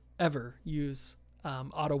use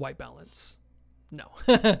auto white balance. No.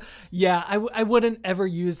 Yeah, I wouldn't ever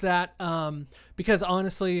use that because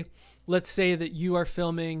honestly, let's say that you are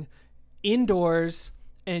filming indoors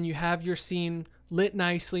and you have your scene lit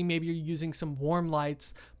nicely. Maybe you're using some warm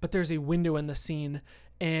lights, but there's a window in the scene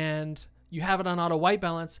and you have it on auto white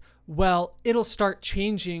balance. Well, it'll start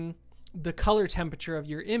changing the color temperature of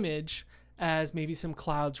your image as maybe some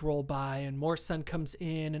clouds roll by and more sun comes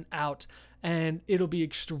in and out, and it'll be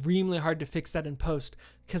extremely hard to fix that in post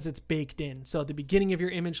because it's baked in. So at the beginning of your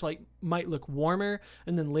image might look warmer,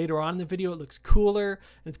 and then later on in the video it looks cooler,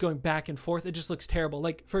 and it's going back and forth. It just looks terrible.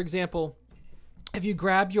 Like, for example, if you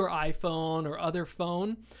grab your iPhone or other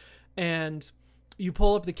phone and you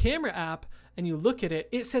pull up the camera app and you look at it,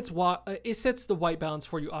 it sets the white balance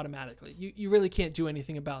for you automatically. You really can't do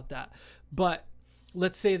anything about that. But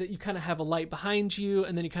let's say that you kind of have a light behind you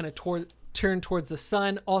and then you kind of turn towards the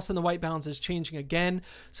sun. All of a sudden the white balance is changing again.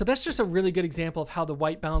 So that's just a really good example of how the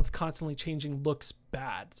white balance constantly changing looks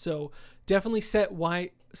bad. So definitely set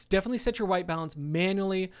your white balance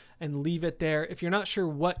manually and leave it there. If you're not sure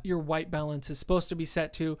what your white balance is supposed to be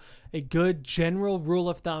set to, a good general rule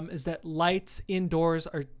of thumb is that lights indoors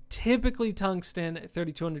are typically tungsten at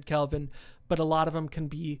 3200 Kelvin, but a lot of them can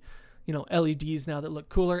be, LEDs now that look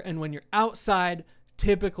cooler. And when you're outside,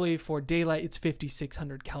 typically for daylight, it's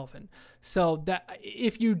 5600 Kelvin. So that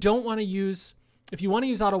if you want to use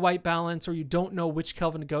auto white balance, or you don't know which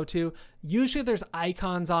Kelvin to go to, usually there's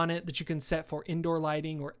icons on it that you can set for indoor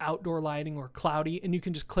lighting or outdoor lighting or cloudy, and you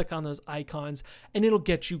can just click on those icons and it'll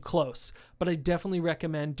get you close. But I definitely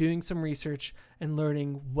recommend doing some research and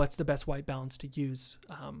learning what's the best white balance to use.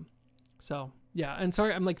 So Yeah, and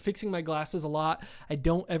sorry, I'm like fixing my glasses a lot. I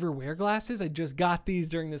don't ever wear glasses. I just got these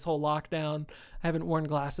during this whole lockdown. I haven't worn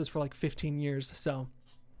glasses for like 15 years, so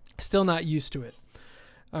still not used to it.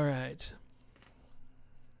 All right.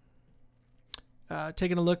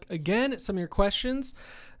 Taking a look again at some of your questions.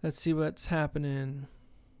 Let's see what's happening.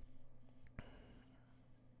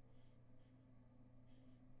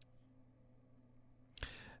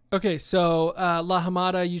 Okay, so La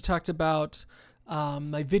Hamada, you talked about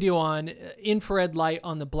my video on infrared light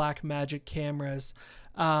on the Blackmagic cameras.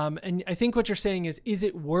 And I think what you're saying is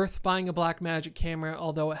it worth buying a Blackmagic camera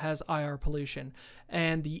although it has IR pollution?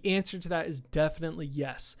 And the answer to that is definitely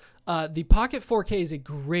yes. The Pocket 4K is a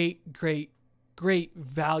great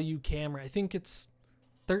value camera. I think it's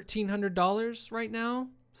 $1,300 right now,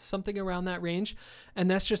 something around that range. And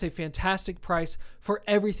that's just a fantastic price for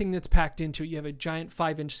everything that's packed into it. You have a giant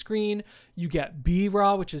 5-inch screen. You get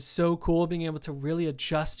B-RAW, which is so cool, being able to really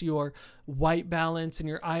adjust your white balance and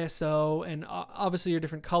your ISO and obviously your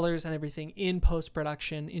different colors and everything in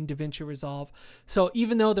post-production in DaVinci Resolve. So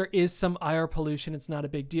even though there is some IR pollution, it's not a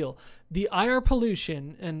big deal. The IR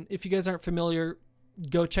pollution, and if you guys aren't familiar,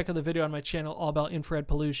 go check out the video on my channel all about infrared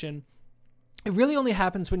pollution. It really only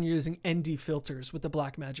happens when you're using ND filters with the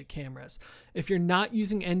Blackmagic cameras. If you're not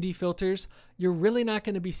using ND filters, you're really not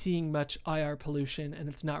going to be seeing much IR pollution, and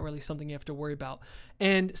it's not really something you have to worry about.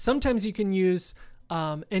 And sometimes you can use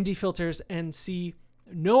ND filters and see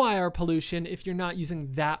no IR pollution if you're not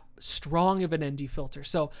using that strong of an ND filter.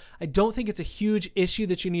 So I don't think it's a huge issue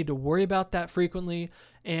that you need to worry about that frequently.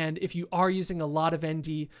 And if you are using a lot of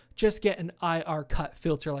ND, just get an IR cut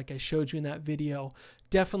filter like I showed you in that video.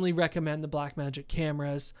 Definitely recommend the Blackmagic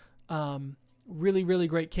cameras. Really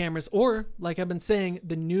great cameras. Or, like I've been saying,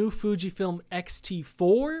 the new Fujifilm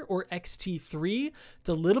X-T4 or X-T3. It's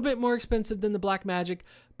a little bit more expensive than the Blackmagic,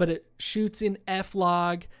 but it shoots in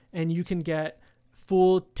F-Log, and you can get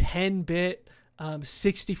full 10-bit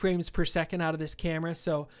 60 frames per second out of this camera.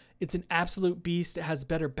 So it's an absolute beast. It has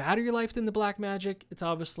better battery life than the Blackmagic. It's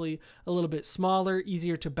obviously a little bit smaller,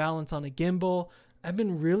 easier to balance on a gimbal. I've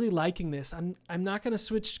been really liking this. I'm not going to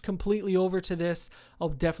switch completely over to this. I'll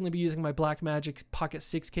definitely be using my Blackmagic Pocket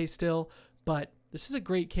 6K still, but this is a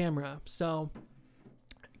great camera, so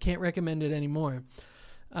I can't recommend it anymore.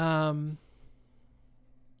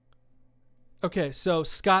 Okay, so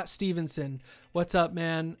Scott Stevenson, what's up,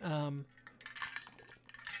 man?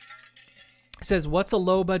 Says, what's a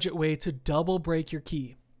low budget way to double break your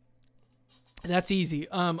key? That's easy.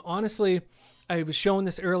 Honestly, I was showing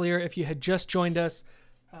this earlier. If you had just joined us,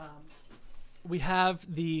 we have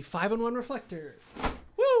the 5-in-1 reflector.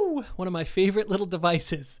 Woo! One of my favorite little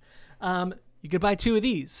devices. You could buy 2 of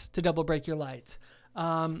these to double break your lights.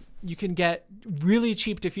 You can get really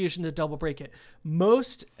cheap diffusion to double break it.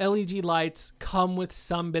 Most LED lights come with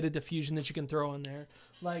some bit of diffusion that you can throw in there.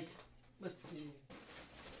 Like, let's see.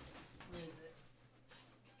 Where is it?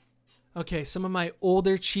 Okay, some of my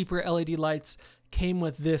older, cheaper LED lights came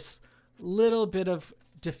with this little bit of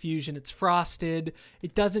diffusion. It's frosted.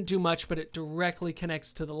 It doesn't do much, but it directly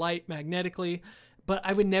connects to the light magnetically. But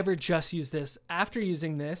I would never just use this. After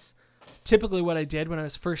using this, typically what I did when I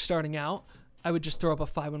was first starting out, I would just throw up a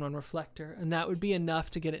 5-in-1 reflector, and that would be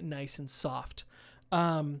enough to get it nice and soft.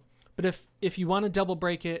 But if you want to double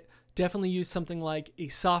break it, definitely use something like a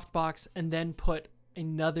softbox and then put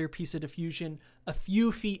another piece of diffusion a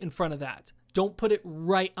few feet in front of that. Don't put it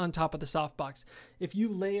right on top of the softbox. If you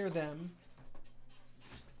layer them,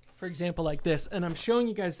 for example, like this, and I'm showing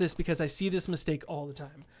you guys this because I see this mistake all the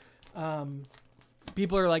time.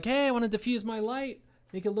 People are like, hey, I want to diffuse my light,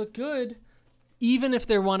 make it look good. Even if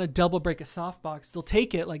they want to double break a softbox, they'll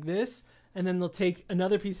take it like this, and then they'll take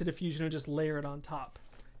another piece of diffusion and just layer it on top.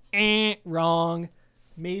 Wrong.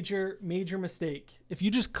 Major mistake. If you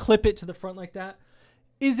just clip it to the front like that,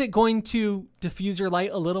 is it going to diffuse your light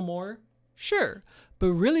a little more? Sure.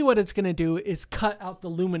 But really what it's going to do is cut out the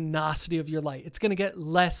luminosity of your light. It's going to get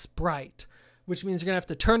less bright, which means you're going to have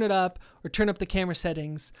to turn it up or turn up the camera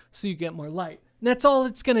settings so you get more light. And that's all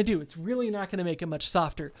it's going to do. It's really not going to make it much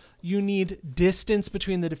softer. You need distance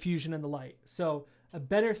between the diffusion and the light. So a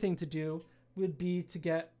better thing to do would be to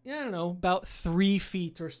get, I don't know, about 3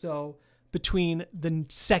 feet or so between the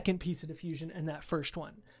second piece of diffusion and that first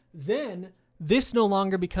one. Then this no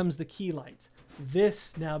longer becomes the key light.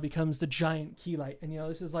 This now becomes the giant key light. And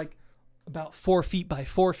this is like about 4 feet by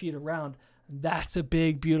 4 feet around. That's a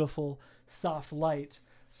big, beautiful, soft light.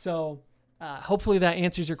 So hopefully that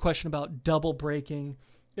answers your question about double breaking.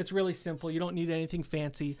 It's really simple. You don't need anything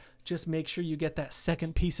fancy. Just make sure you get that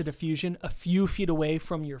second piece of diffusion a few feet away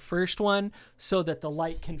from your first one so that the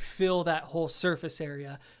light can fill that whole surface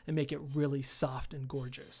area and make it really soft and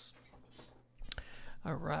gorgeous.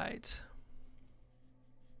 All right.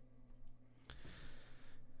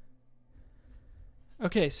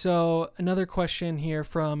 Okay, so another question here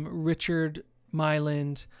from Richard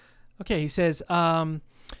Myland. Okay, he says,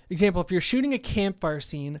 example, if you're shooting a campfire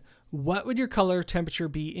scene, what would your color temperature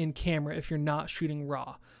be in camera if you're not shooting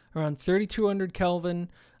raw? Around 3200 Kelvin,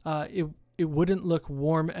 it wouldn't look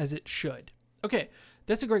warm as it should. Okay,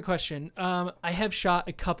 that's a great question. I have shot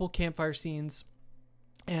a couple campfire scenes,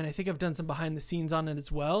 and I think I've done some behind the scenes on it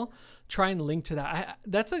as well. Try and link to that.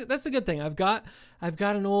 That's a good thing. I've got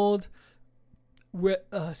an old...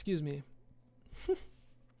 excuse me.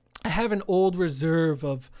 I have an old reserve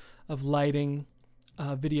of lighting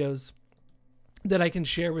videos that I can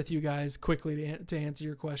share with you guys quickly to answer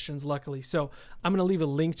your questions, luckily. So I'm going to leave a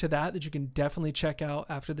link to that you can definitely check out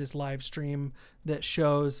after this live stream that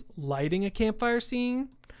shows lighting a campfire scene.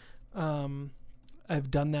 I've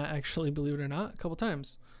done that, actually, believe it or not, a couple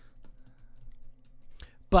times.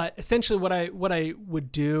 But essentially what I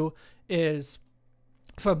would do is,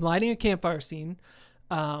 if I'm lighting a campfire scene,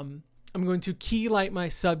 I'm going to key light my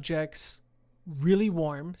subjects really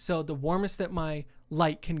warm. So the warmest that my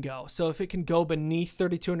light can go. So if it can go beneath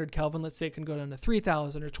 3200 Kelvin, let's say it can go down to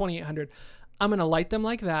 3000 or 2800, I'm going to light them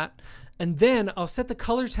like that. And then I'll set the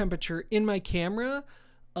color temperature in my camera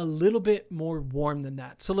a little bit more warm than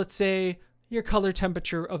that. So let's say your color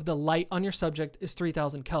temperature of the light on your subject is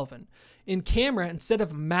 3000 Kelvin. In camera, instead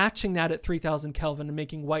of matching that at 3000 Kelvin and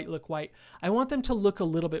making white look white, I want them to look a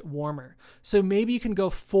little bit warmer. So maybe you can go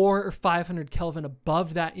 400 or 500 Kelvin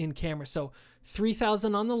above that in camera. So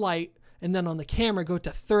 3000 on the light, and then on the camera, go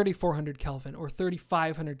to 3400 Kelvin or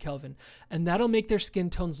 3500 Kelvin. And that'll make their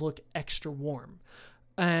skin tones look extra warm.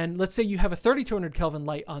 And let's say you have a 3200 Kelvin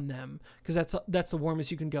light on them, because that's the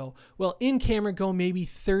warmest you can go. Well, in camera, go maybe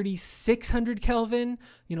 3600 Kelvin,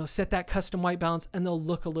 set that custom white balance, and they'll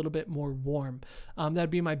look a little bit more warm.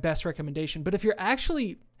 That'd be my best recommendation. But if you're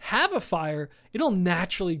actually have a fire, it'll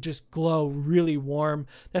naturally just glow really warm.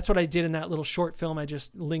 That's what I did in that little short film I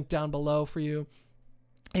just linked down below for you.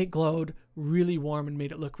 It glowed really warm and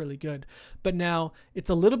made it look really good. But now it's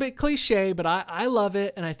a little bit cliche, but I love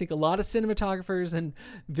it. And I think a lot of cinematographers and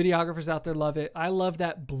videographers out there love it. I love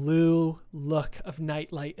that blue look of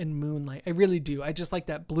nightlight and moonlight. I really do. I just like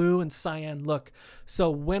that blue and cyan look. So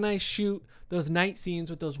when I shoot those night scenes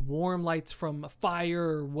with those warm lights from a fire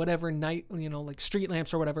or whatever night, like street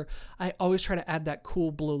lamps or whatever, I always try to add that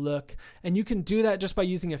cool blue look. And you can do that just by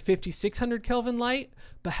using a 5600 Kelvin light,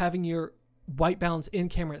 but having your white balance in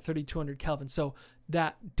camera at 3200 Kelvin. So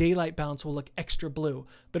that daylight balance will look extra blue.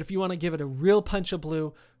 But if you want to give it a real punch of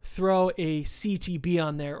blue, throw a CTB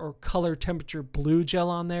on there or color temperature blue gel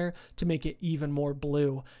on there to make it even more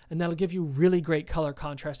blue. And that'll give you really great color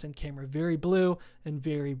contrast in camera. Very blue and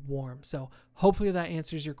very warm. So hopefully that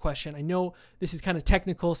answers your question. I know this is kind of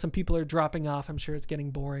technical. Some people are dropping off. I'm sure it's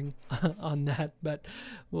getting boring on that, but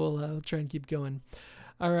we'll try and keep going.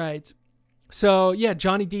 All right. So yeah,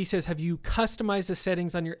 Johnny D says, have you customized the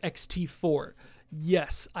settings on your X-T4?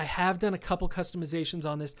 Yes, I have done a couple customizations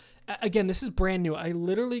on this. Again, this is brand new. I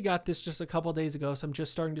literally got this just a couple days ago, so I'm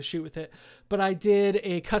just starting to shoot with it. But I did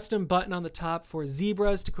a custom button on the top for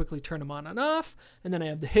zebras to quickly turn them on and off. And then I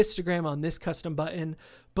have the histogram on this custom button.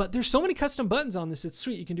 But there's so many custom buttons on this. It's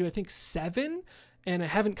sweet. You can do, I think, 7. And I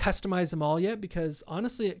haven't customized them all yet because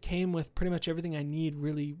honestly, it came with pretty much everything I need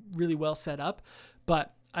really, really well set up.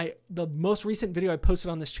 But the most recent video I posted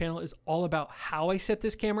on this channel is all about how I set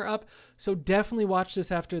this camera up. So definitely watch this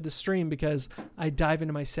after the stream because I dive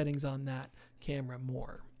into my settings on that camera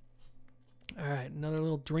more. All right, another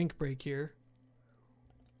little drink break here.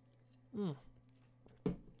 All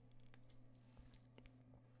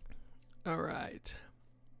right.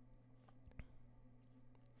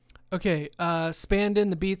 Okay,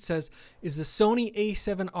 Spandin the Beat says, is the Sony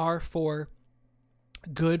A7R IV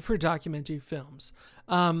good for documentary films?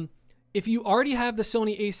 If you already have the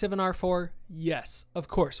Sony A7R IV, yes, of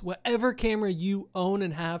course. Whatever camera you own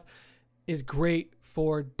and have is great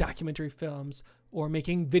for documentary films or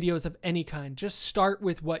making videos of any kind. Just start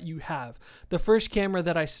with what you have. The first camera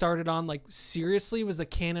that I started on, like seriously, was the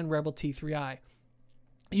Canon Rebel T3i.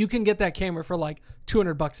 You can get that camera for like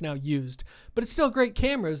 $200 now used, but it's still a great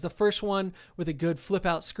camera. It's the first one with a good flip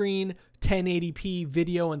out screen, 1080p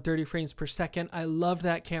video and 30 frames per second. I love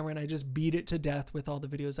that camera and I just beat it to death with all the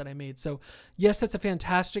videos that I made. So yes, that's a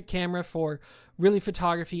fantastic camera for really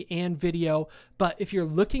photography and video. But if you're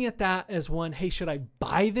looking at that as one, hey, should I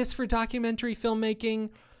buy this for documentary filmmaking?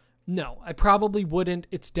 No, I probably wouldn't.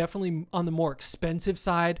 It's definitely on the more expensive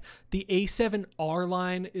side. The A7R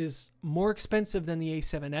line is more expensive than the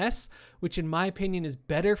A7S, which in my opinion is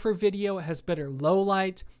better for video. It has better low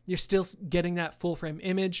light. You're still getting that full frame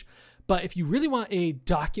image. But if you really want a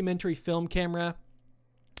documentary film camera,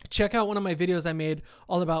 check out one of my videos I made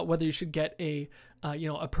all about whether you should get a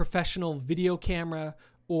professional video camera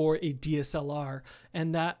or a DSLR,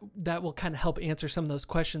 and that will kind of help answer some of those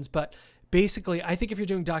questions. But basically, I think if you're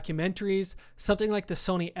doing documentaries, something like the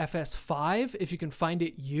Sony FS5, if you can find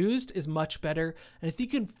it used, is much better. And if you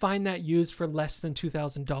can find that used for less than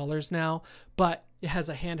 $2,000 now, but it has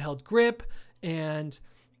a handheld grip, and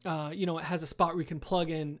it has a spot where you can plug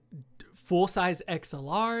in full-size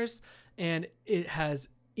XLRs, and it has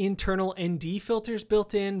internal ND filters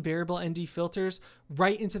built in, variable ND filters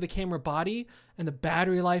right into the camera body, and the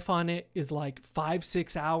battery life on it is like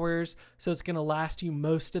 5-6 hours, so it's going to last you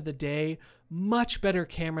most of the day. Much better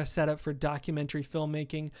camera setup for documentary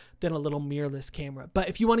filmmaking than a little mirrorless camera. But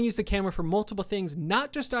if you want to use the camera for multiple things,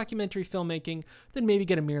 not just documentary filmmaking, then maybe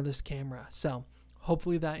get a mirrorless camera. So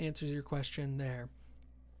hopefully that answers your question there.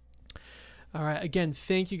 All right. Again,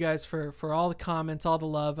 thank you guys for all the comments, all the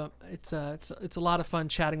love. It's a lot of fun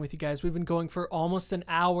chatting with you guys. We've been going for almost an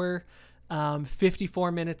hour,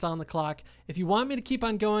 54 minutes on the clock. If you want me to keep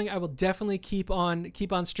on going, I will definitely keep on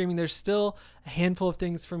streaming. There's still a handful of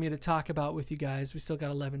things for me to talk about with you guys. We still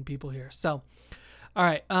got 11 people here. So, all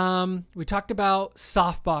right. We talked about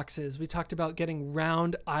softboxes. We talked about getting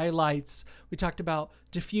round eye lights. We talked about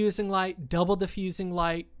diffusing light, double diffusing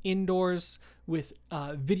light, indoors with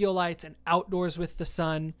video lights and outdoors with the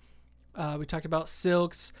sun. We talked about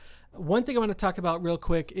silks. One thing I want to talk about real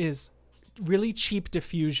quick is really cheap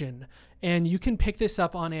diffusion. And you can pick this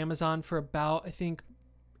up on Amazon for about, I think,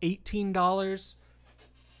 $18,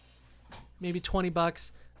 maybe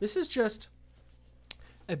 $20. This is just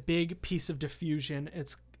a big piece of diffusion.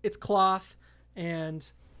 It's cloth, and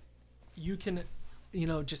you can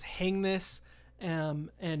just hang this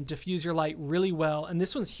and diffuse your light really well. And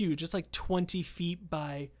this one's huge. It's like 20 feet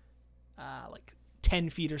by like 10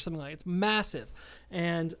 feet or something like that. It's massive.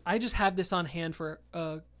 And I just have this on hand for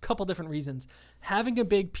a couple different reasons. Having a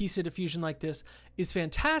big piece of diffusion like this is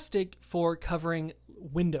fantastic for covering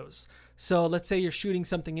windows. So let's say you're shooting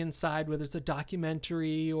something inside, whether it's a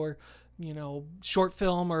documentary or short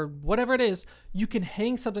film or whatever it is, you can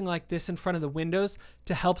hang something like this in front of the windows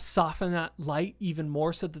to help soften that light even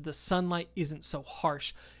more so that the sunlight isn't so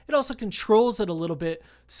harsh. It also controls it a little bit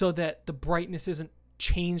so that the brightness isn't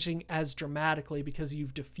changing as dramatically because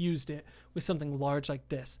you've diffused it with something large like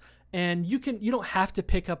this. And you don't have to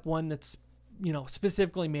pick up one that's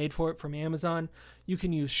specifically made for it from Amazon. You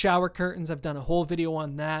can use shower curtains. I've done a whole video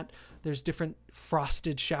on that. There's different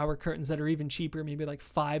frosted shower curtains that are even cheaper, maybe like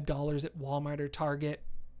 $5 at Walmart or Target,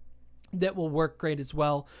 that will work great as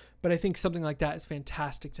well. But I think something like that is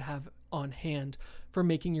fantastic to have on hand for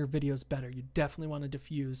making your videos better. You definitely want to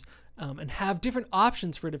diffuse and have different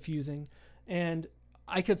options for diffusing. And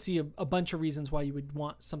I could see a bunch of reasons why you would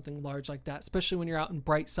want something large like that, especially when you're out in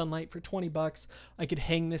bright sunlight. For $20, I could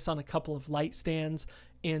hang this on a couple of light stands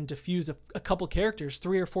and diffuse a couple characters.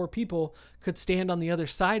 3 or 4 people could stand on the other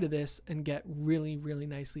side of this and get really, really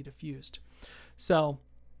nicely diffused. So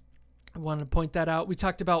I wanted to point that out. We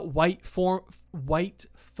talked about white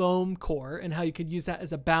foam core and how you could use that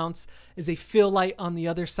as a bounce, as a fill light on the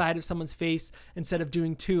other side of someone's face instead of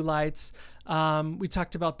doing 2 lights. We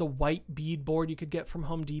talked about the white bead board you could get from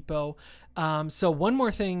Home Depot. So one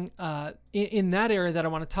more thing in that area that I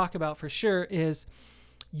want to talk about for sure is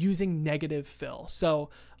using negative fill. So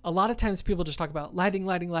a lot of times people just talk about lighting.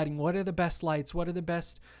 What are the best lights? What are the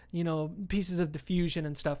best, pieces of diffusion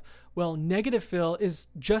and stuff? Well, negative fill is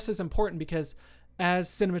just as important because as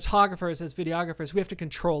cinematographers, as videographers, we have to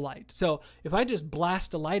control light. So if I just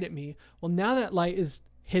blast a light at me, well, now that light is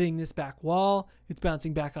hitting this back wall, it's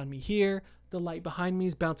bouncing back on me here. The light behind me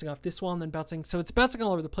is bouncing off this wall and then bouncing. So it's bouncing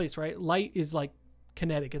all over the place, right? Light is like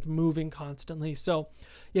kinetic. It's moving constantly. So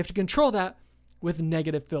you have to control that with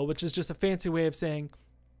negative fill, which is just a fancy way of saying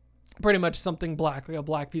pretty much something black, like a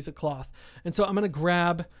black piece of cloth. And so I'm going to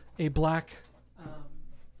grab a black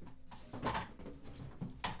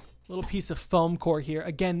little piece of foam core here.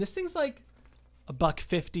 Again, this thing's like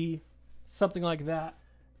 $1.50, something like that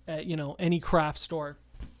at, any craft store.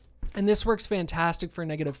 And this works fantastic for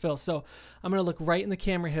negative fill. So I'm going to look right in the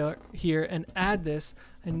camera here and add this.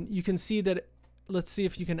 And you can see that, let's see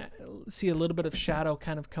if you can see a little bit of shadow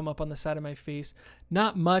kind of come up on the side of my face.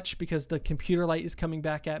 Not much because the computer light is coming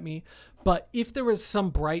back at me. But if there was some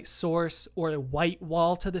bright source or a white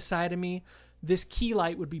wall to the side of me, this key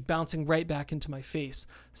light would be bouncing right back into my face.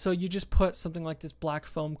 So you just put something like this black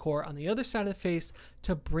foam core on the other side of the face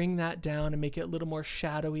to bring that down and make it a little more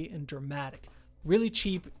shadowy and dramatic. Really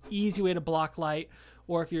cheap, easy way to block light.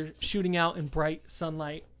 Or if you're shooting out in bright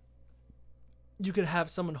sunlight, you could have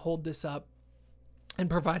someone hold this up and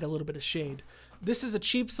provide a little bit of shade. This is a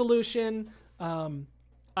cheap solution.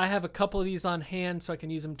 I have a couple of these on hand, so I can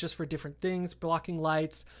use them just for different things, blocking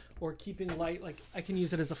lights or keeping light. Like I can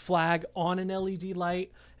use it as a flag on an LED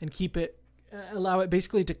light and keep it, allow it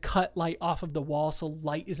basically to cut light off of the wall so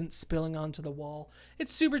light isn't spilling onto the wall.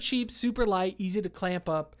 It's super cheap, super light, easy to clamp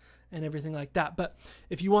up and everything like that. But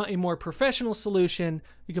if you want a more professional solution,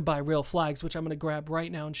 you can buy real flags, which I'm going to grab right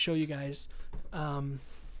now and show you guys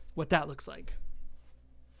what that looks like.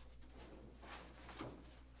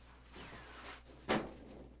 All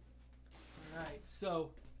right,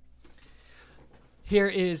 so here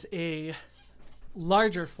is a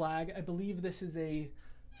larger flag. I believe this is a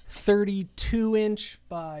 32-inch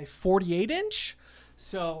by 48-inch.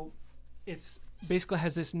 So it's basically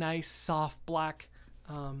has this nice soft black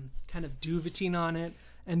kind of duvetine on it,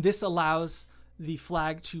 and this allows the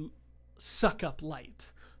flag to suck up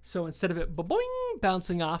light. So instead of it boing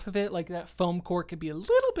bouncing off of it, like that foam core could be a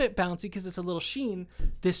little bit bouncy because it's a little sheen,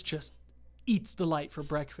 this just eats the light for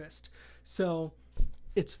breakfast. So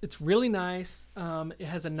it's really nice. It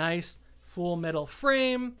has a nice full metal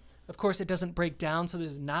frame. Of course, it doesn't break down, so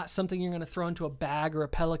this is not something you're going to throw into a bag or a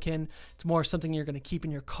Pelican. It's more something you're going to keep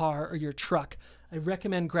in your car or your truck. I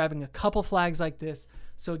recommend grabbing a couple flags like this.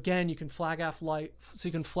 So again, you can flag off light, so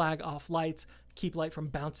you can flag off lights, keep light from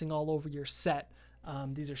bouncing all over your set.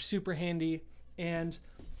 These are super handy, and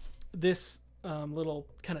this little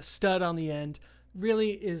kind of stud on the end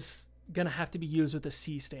really is going to have to be used with a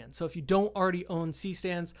C-stand. So if you don't already own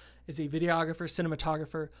C-stands as a videographer,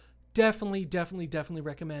 cinematographer, definitely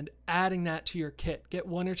recommend adding that to your kit. Get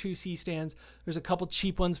 1 or 2 C-stands. There's a couple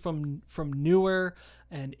cheap ones from Newer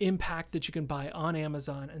and Impact that you can buy on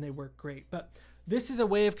Amazon, and they work great. But this is a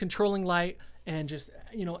way of controlling light and just,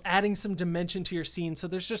 you know, adding some dimension to your scene so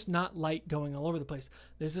there's just not light going all over the place.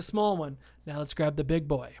 There's a small one. Now let's grab the big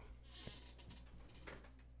boy.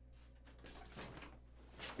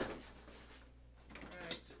 All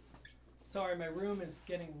right. Sorry, my room is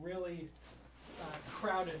getting really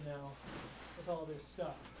crowded now with all this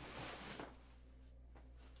stuff.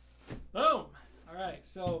 Boom! All right,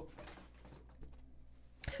 so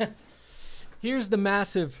here's the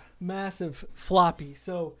massive floppy.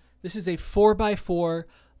 So this is a 4x4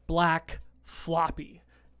 black floppy,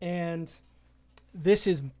 and this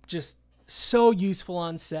is just so useful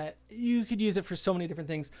on set. You could use it for so many different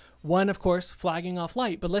things. One, of course, flagging off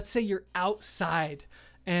light, but let's say you're outside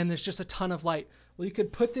and there's just a ton of light. Well, you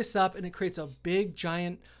could put this up and it creates a big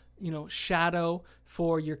giant, you know, shadow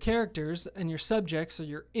for your characters and your subjects or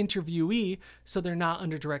your interviewee, so they're not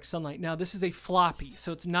under direct sunlight. Now this is a floppy,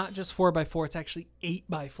 so it's not just 4x4, it's actually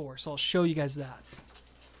 8x4. So I'll show you guys that.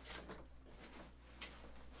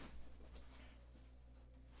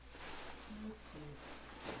 Let's see.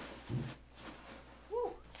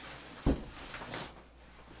 Woo.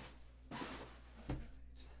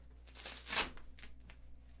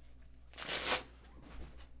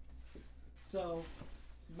 So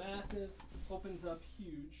it's massive, opens up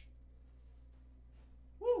huge.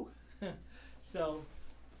 Woo!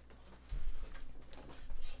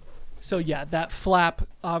 So yeah, that flap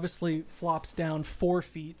obviously flops down 4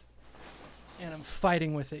 feet, and I'm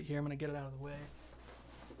fighting with it here. I'm gonna get it out of the way.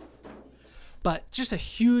 But just a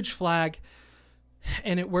huge flag,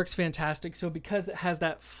 and it works fantastic. So because it has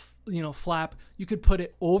that, you know, flap, you could put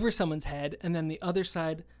it over someone's head, and then the other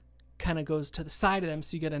side kind of goes to the side of them,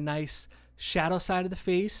 so you get a nice shadow side of the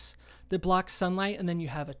face that blocks sunlight, and then you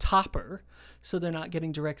have a topper so they're not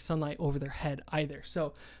getting direct sunlight over their head either.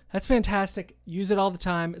 So that's fantastic. Use it all the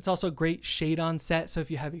time. It's also a great shade on set. So if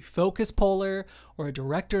you have a focus puller or a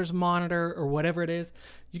director's monitor or whatever it is,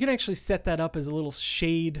 you can actually set that up as a little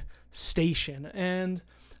shade station. And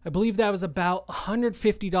I believe that was about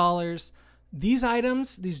 $150. These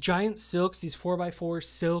items, these giant silks, these 4x4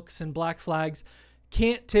 silks and black flags,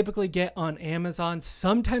 can't typically get on Amazon.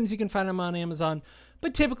 Sometimes you can find them on Amazon,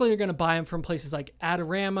 but typically you're going to buy them from places like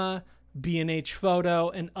Adorama, B&H Photo,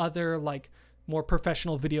 and other like more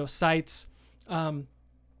professional video sites.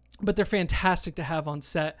 But they're fantastic to have on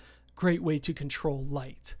set. Great way to control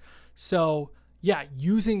light. So yeah,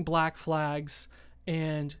 using black flags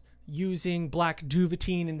and using black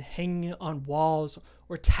duvetine and hanging it on walls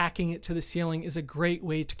or tacking it to the ceiling is a great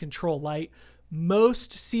way to control light.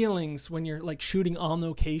 Most ceilings, when you're like shooting on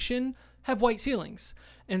location, have white ceilings.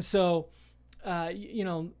 And so, you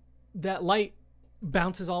know, that light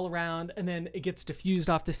bounces all around, and then it gets diffused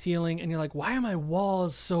off the ceiling, and you're like, why are my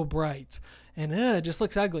walls so bright? And it just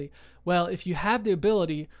looks ugly. Well, if you have the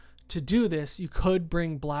ability to do this, you could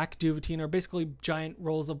bring black duvetine, or basically giant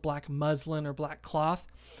rolls of black muslin or black cloth,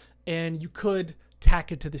 and you could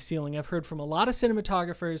tack it to the ceiling. I've heard from a lot of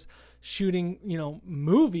cinematographers shooting,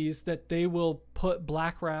 movies, that they will put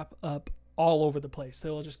black wrap up all over the place.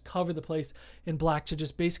 They will just cover the place in black to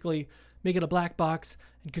just basically make it a black box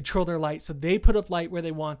and control their light. So they put up light where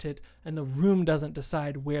they want it, and the room doesn't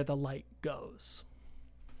decide where the light goes.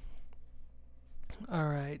 All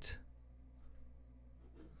right.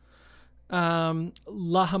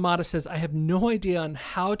 La Hamada says, I have no idea on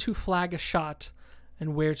how to flag a shot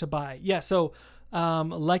and where to buy. Yeah, so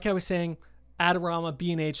like I was saying, Adorama,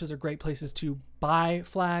 B&H are great places to buy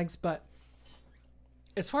flags, but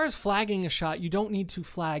as far as flagging a shot, you don't need to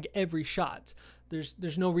flag every shot.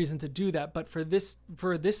 There's no reason to do that. But for this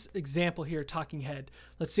example here, talking head,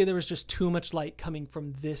 let's say there was just too much light coming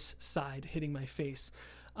from this side hitting my face.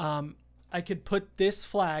 I could put this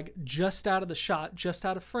flag just out of the shot, just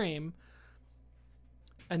out of frame,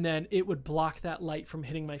 and then it would block that light from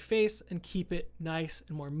hitting my face and keep it nice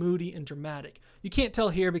and more moody and dramatic. You can't tell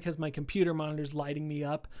here because my computer monitor is lighting me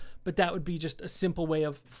up, but that would be just a simple way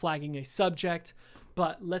of flagging a subject.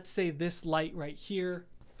 But let's say this light right here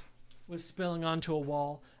was spilling onto a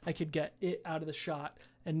wall. I could get it out of the shot,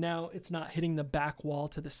 and now it's not hitting the back wall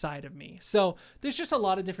to the side of me. So there's just a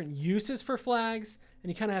lot of different uses for flags, and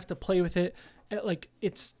you kind of have to play with it. Like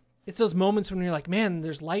it's those moments when you're like, man,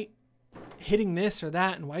 there's light hitting this or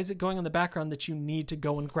that, and why is it going on the background, that you need to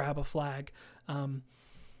go and grab a flag.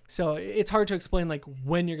 So it's hard to explain like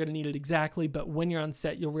when you're going to need it exactly, but when you're on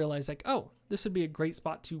set, you'll realize like, oh, this would be a great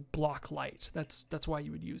spot to block light. That's why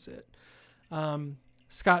you would use it.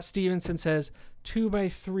 Scott Stevenson says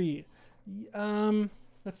 2x3.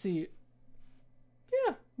 Let's see.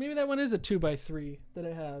 Yeah, maybe that one is a 2x3 that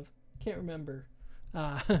I have. Can't remember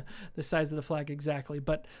the size of the flag exactly,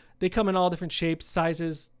 but they come in all different shapes,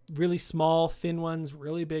 sizes, really small, thin ones,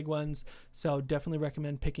 really big ones. So definitely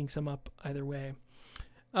recommend picking some up either way.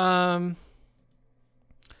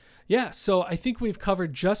 Yeah, so I think we've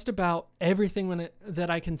covered just about everything that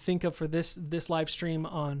I can think of for this live stream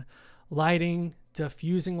on lighting,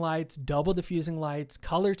 diffusing lights, double diffusing lights,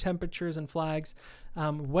 color temperatures, and flags.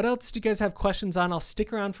 What else do you guys have questions on? I'll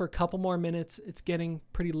stick around for a couple more minutes. It's getting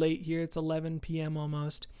pretty late here. It's 11 p.m.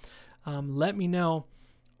 almost. Let me know.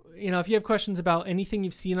 If you have questions about anything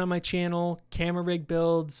you've seen on my channel, camera rig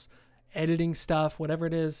builds, editing stuff, whatever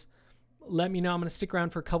it is, let me know. I'm going to stick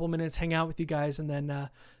around for a couple minutes, hang out with you guys, and then,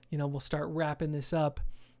 we'll start wrapping this up.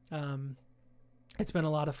 It's been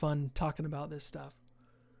a lot of fun talking about this stuff.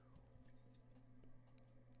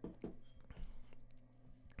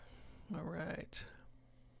 All right.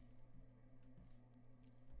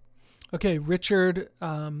 Okay, Richard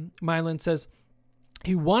Mylan says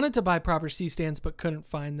he wanted to buy proper C-stands but couldn't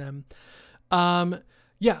find them.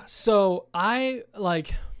 Yeah, so I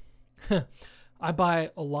I buy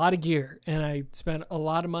a lot of gear and I spend a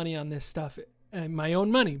lot of money on this stuff, and my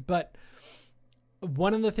own money, but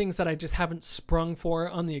one of the things that I just haven't sprung for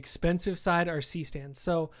on the expensive side are C-stands.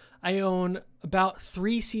 So I own about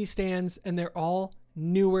 3 C-stands, and they're all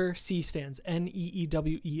newer C-stands,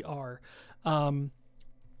 Neewer.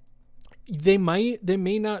 They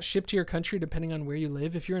may not ship to your country depending on where you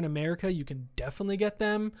live. If you're in America, you can definitely get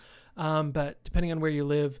them. But depending on where you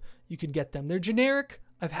live, you can get them. They're generic.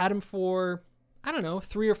 I've had them for, I don't know,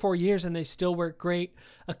 3 or 4 years, and they still work great.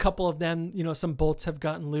 A couple of them, some bolts have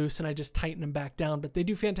gotten loose and I just tighten them back down, but they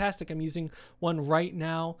do fantastic. I'm using one right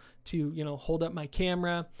now to, hold up my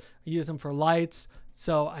camera. I use them for lights.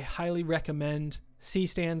 So I highly recommend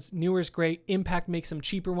C-stands. Newer's great. Impact makes some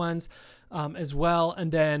cheaper ones as well.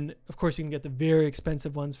 And then of course you can get the very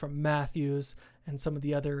expensive ones from Matthews and some of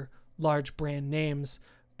the other large brand names,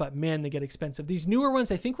 but man, they get expensive. These newer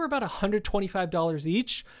ones, I think, were about $125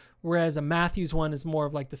 each, whereas a Matthews one is more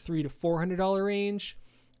of like the $300 to $400 range.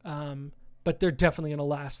 But they're definitely going to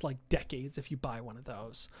last like decades if you buy one of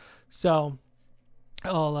those. So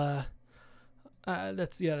I'll,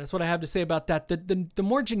 that's what I have to say about that. The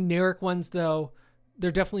more generic ones though, they're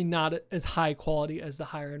definitely not as high quality as the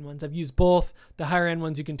higher end ones. I've used both. The higher end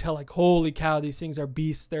ones, you can tell like, holy cow, these things are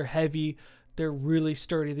beasts. They're heavy. They're really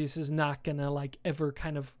sturdy. This is not going to like ever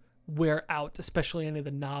kind of wear out, especially any of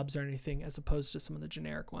the knobs or anything, as opposed to some of the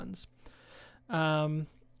generic ones. All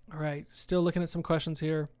right. Still looking at some questions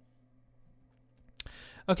here.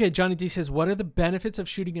 Okay, Johnny D says, what are the benefits of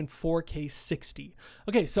shooting in 4K 60?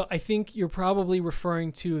 Okay, so I think you're probably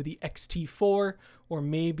referring to the XT4 or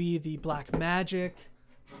maybe the Blackmagic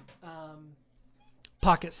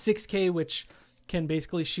Pocket 6K, which can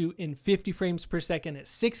basically shoot in 50 frames per second at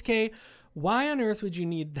 6K. Why on earth would you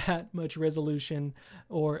need that much resolution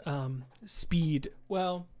or speed?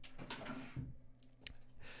 Well,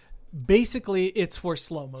 basically it's for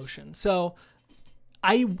slow motion. So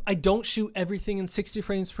I don't shoot everything in 60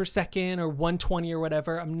 frames per second or 120 or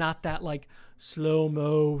whatever. I'm not that like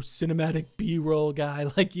slow-mo cinematic B-roll guy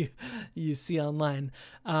like you see online.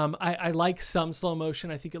 I like some slow motion.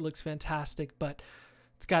 I think it looks fantastic, but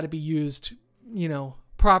it's got to be used, you know,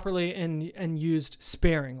 properly and used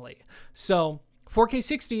sparingly. So 4K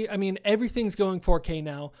 60, I mean, everything's going 4K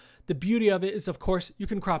now. The beauty of it is, of course, you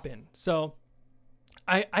can crop in. So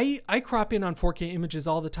I crop in on 4K images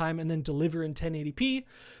all the time and then deliver in 1080p,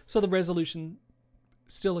 so the resolution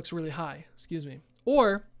still looks really high, excuse me.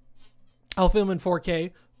 Or I'll film in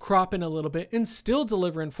 4K, crop in a little bit, and still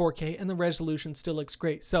deliver in 4K, and the resolution still looks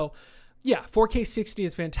great. So yeah, 4K 60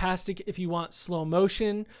 is fantastic if you want slow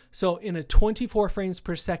motion. So in a 24 frames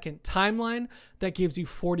per second timeline, that gives you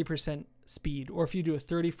 40% speed. Or if you do a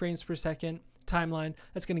 30 frames per second timeline,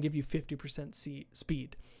 that's going to give you 50%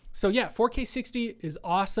 speed. So yeah, 4K 60 is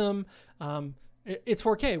awesome. It's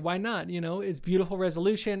 4K. Why not? You know, it's beautiful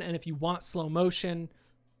resolution. And if you want slow motion,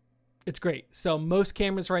 it's great. So most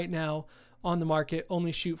cameras right now on the market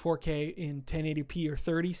only shoot 4K in 1080p or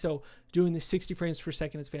 30. So doing the 60 frames per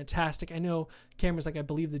second is fantastic. I know cameras like, I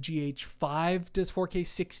believe the GH5 does 4K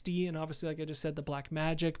 60. And obviously, like I just said, the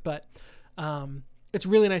Blackmagic, but it's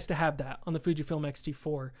really nice to have that on the Fujifilm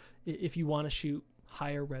X-T4 if you want to shoot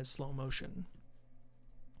higher res slow motion.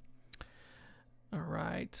 All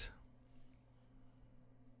right.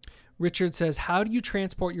 Richard says, how do you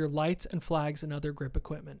transport your lights and flags and other grip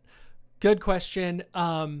equipment? Good question.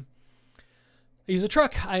 I use a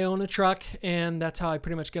truck. I own a truck, and that's how I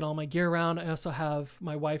pretty much get all my gear around. I also have,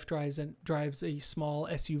 my wife drives a small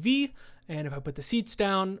SUV, and if I put the seats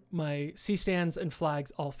down, my C-stands and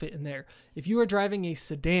flags all fit in there. If you are driving a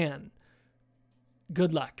sedan,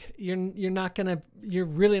 good luck. You're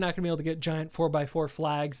really not gonna be able to get giant 4x4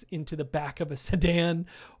 flags into the back of a sedan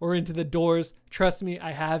or into the doors. Trust me,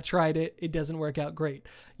 I have tried it. It doesn't work out great.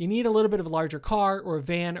 You need a little bit of a larger car or a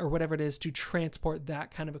van or whatever it is to transport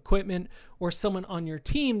that kind of equipment, or someone on your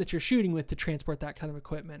team that you're shooting with to transport that kind of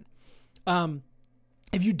equipment.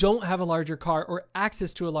 If you don't have a larger car or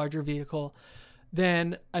access to a larger vehicle,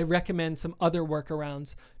 then I recommend some other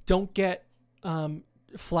workarounds. Don't get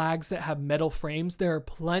flags that have metal frames. There are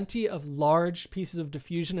plenty of large pieces of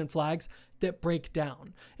diffusion and flags that break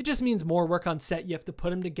down. It just means more work on set. You have to put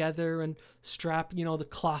them together and strap, you know, the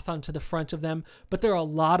cloth onto the front of them. But there are a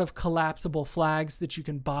lot of collapsible flags that you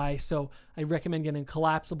can buy. So I recommend getting a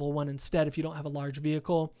collapsible one instead if you don't have a large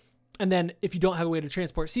vehicle. And then if you don't have a way to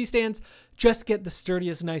transport C-stands, just get the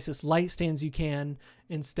sturdiest, nicest light stands you can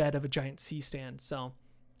instead of a giant C-stand. So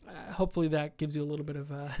hopefully that gives you a little bit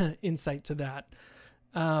of insight to that.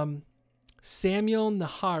 Samuel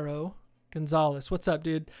Naharo Gonzalez, what's up,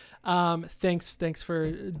 dude? Thanks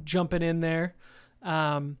for jumping in there.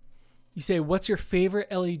 You say, what's your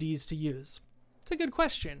favorite LEDs to use? It's a good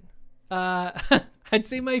question. I'd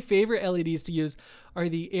say my favorite LEDs to use are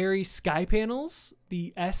the ARRI Sky Panels,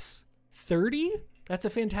 the S30. That's a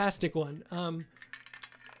fantastic one.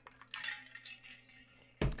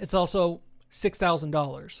 It's also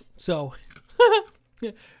 $6,000. So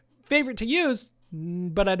favorite to use,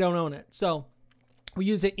 but I don't own it. So we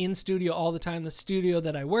use it in studio all the time. The studio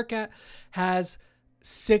that I work at has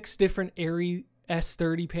 6 different ARRI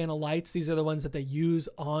S30 panel lights. These are the ones that they use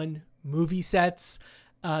on movie sets.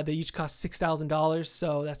 They each cost $6,000,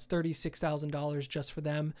 so that's $36,000 just for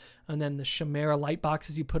them. And then the Chimera light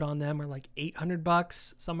boxes you put on them are like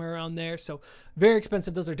 $800, somewhere around there. So very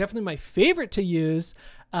expensive. Those are definitely my favorite to use,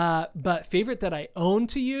 but favorite that I own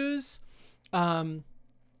to use,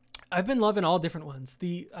 I've been loving all different ones.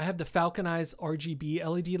 I have the Falcon Eyes RGB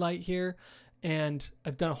LED light here, and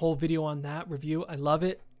I've done a whole video on that review. I love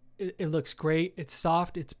it. It looks great. It's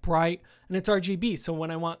soft, it's bright, and it's RGB. So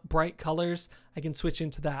when I want bright colors, I can switch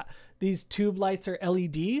into that. These tube lights are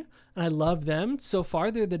LED, and I love them. So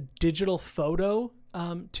far, they're the digital photo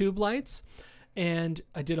tube lights, and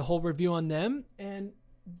I did a whole review on them, and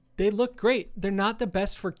they look great. They're not the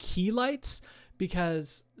best for key lights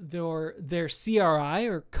because their CRI,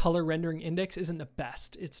 or color rendering index, isn't the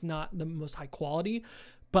best. It's not the most high quality.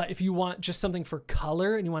 But if you want just something for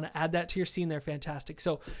color and you want to add that to your scene, they're fantastic.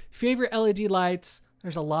 So favorite LED lights,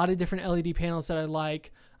 there's a lot of different LED panels that I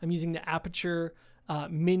like. I'm using the Aperture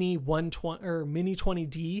Mini 120 or Mini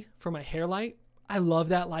 20D for my hair light. I love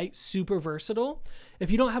that light, super versatile. If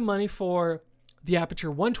you don't have money for the Aperture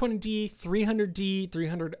 120D, 300D,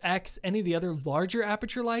 300X, any of the other larger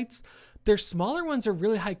aperture lights, Their smaller ones are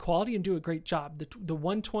really high quality and do a great job. The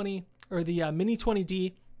 120 or the Mini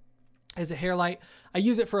 20D as a hair light. I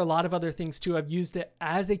use it for a lot of other things too. I've used it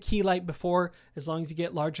as a key light before. As long as you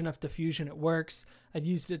get large enough diffusion, it works. I've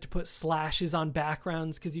used it to put slashes on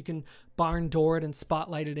backgrounds because you can barn door it and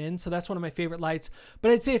spotlight it in. So that's one of my favorite lights.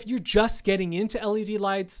 But I'd say if you're just getting into LED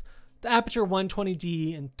lights, the Aputure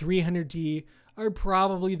 120D and 300D are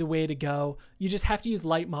probably the way to go. You just have to use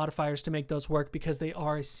light modifiers to make those work because they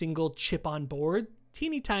are a single chip on board,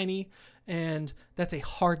 teeny tiny, and that's a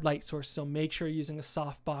hard light source. So make sure you're using a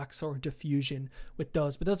softbox or diffusion with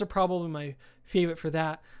those. But those are probably my favorite for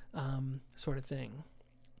that sort of thing.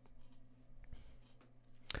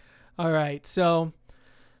 All right, so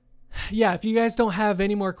yeah, if you guys don't have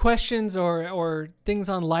any more questions or things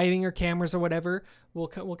on lighting or cameras or whatever, we'll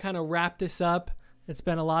kind of wrap this up. It's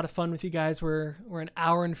been a lot of fun with you guys. We're an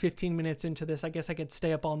hour and 15 minutes into this. I guess I could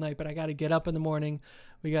stay up all night, but I got to get up in the morning.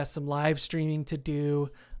 We got some live streaming to do,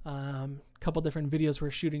 a couple different videos we're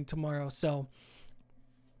shooting tomorrow. So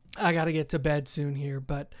I got to get to bed soon here,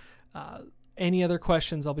 but any other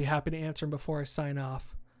questions, I'll be happy to answer them before I sign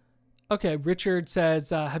off. Okay, Richard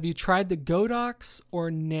says, have you tried the Godox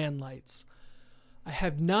or Nan lights? I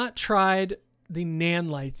have not tried the Nan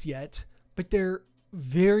lights yet, but they're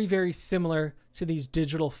very, very similar to these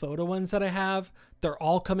digital photo ones that I have. They're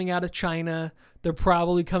all coming out of China. They're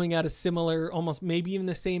probably coming out of similar, almost maybe even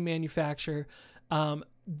the same manufacturer.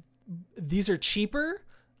 These are cheaper,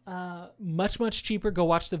 much, much cheaper. Go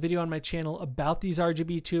watch the video on my channel about these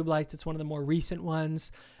RGB tube lights. It's one of the more recent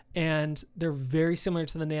ones. And they're very similar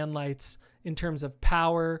to the Nan lights in terms of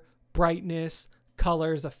power, brightness,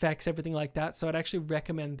 colors, effects, everything like that. So I'd actually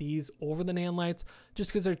recommend these over the Nan lights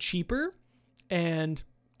just because they're cheaper and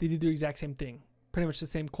they do the exact same thing. Pretty much the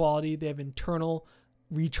same quality. They have internal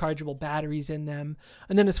rechargeable batteries in them.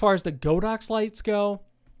 And then as far as the Godox lights go,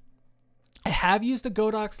 I have used the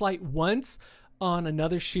Godox light once on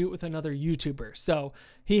another shoot with another YouTuber. So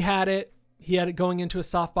he had it going into a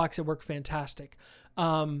softbox. It worked fantastic.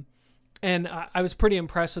 And I was pretty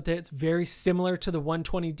impressed with it. It's very similar to the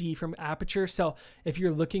 120D from Aputure. So if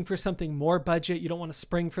you're looking for something more budget, you don't want to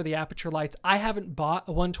spring for the Aputure lights. I haven't bought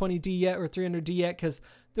a 120D yet or 300D yet because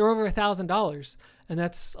they're over $1,000. And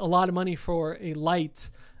that's a lot of money for a light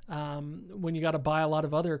when you got to buy a lot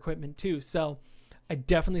of other equipment too. So I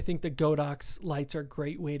definitely think the Godox lights are a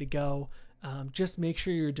great way to go. Just make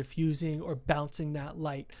sure you're diffusing or bouncing that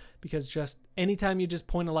light, because just anytime you just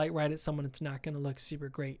point a light right at someone, it's not going to look super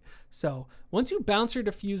great. So once you bounce or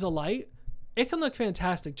diffuse a light, it can look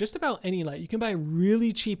fantastic. Just about any light. You can buy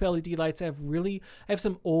really cheap LED lights. I have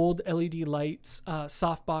some old LED lights,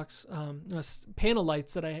 softbox panel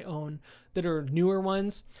lights that I own that are newer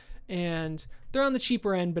ones, and they're on the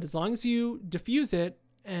cheaper end, but as long as you diffuse it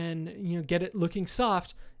and get it looking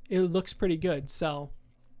soft, it looks pretty good. So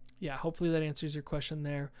yeah, hopefully that answers your question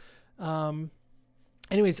there.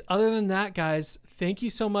 Anyways, other than that, guys, thank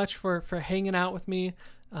you so much for hanging out with me.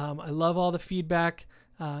 I love all the feedback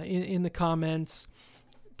in the comments.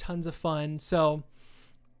 Tons of fun. So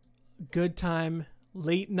good time,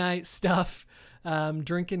 late night stuff,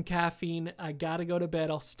 drinking caffeine. I got to go to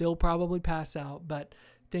bed. I'll still probably pass out, but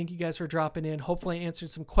thank you guys for dropping in. Hopefully I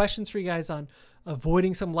answered some questions for you guys on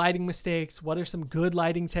avoiding some lighting mistakes. What are some good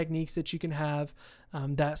lighting techniques that you can have?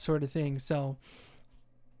 That sort of thing. So,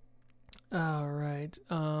 all right.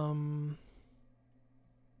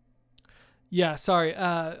 Yeah, sorry.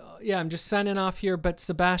 Yeah, I'm just signing off here, but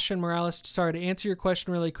Sebastian Morales, sorry, to answer your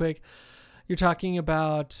question really quick. You're talking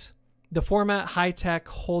about the Format high-tech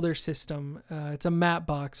holder system. It's a matte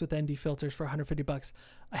box with ND filters for $150.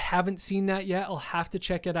 I haven't seen that yet. I'll have to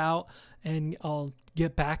check it out and I'll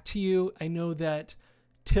get back to you. I know that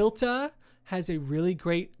Tilta has a really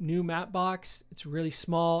great new matte box. It's really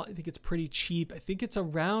small. I think it's pretty cheap. I think it's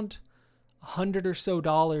around $100 or so.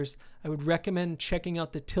 I would recommend checking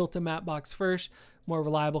out the Tilta matte box first. More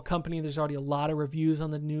reliable company. There's already a lot of reviews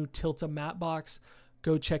on the new Tilta matte box.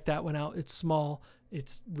 Go check that one out. It's small.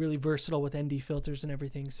 It's really versatile with ND filters and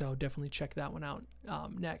everything. So definitely check that one out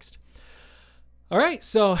next. All right.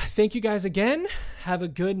 So thank you guys again. Have a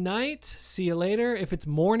good night. See you later. If it's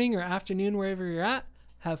morning or afternoon, wherever you're at,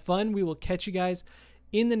 have fun. We will catch you guys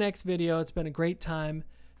in the next video. It's been a great time.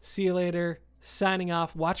 See you later. Signing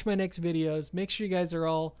off. Watch my next videos. Make sure you guys are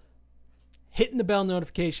all hitting the bell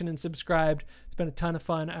notification and subscribed. It's been a ton of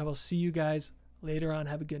fun. I will see you guys later on.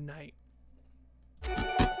 Have a good night.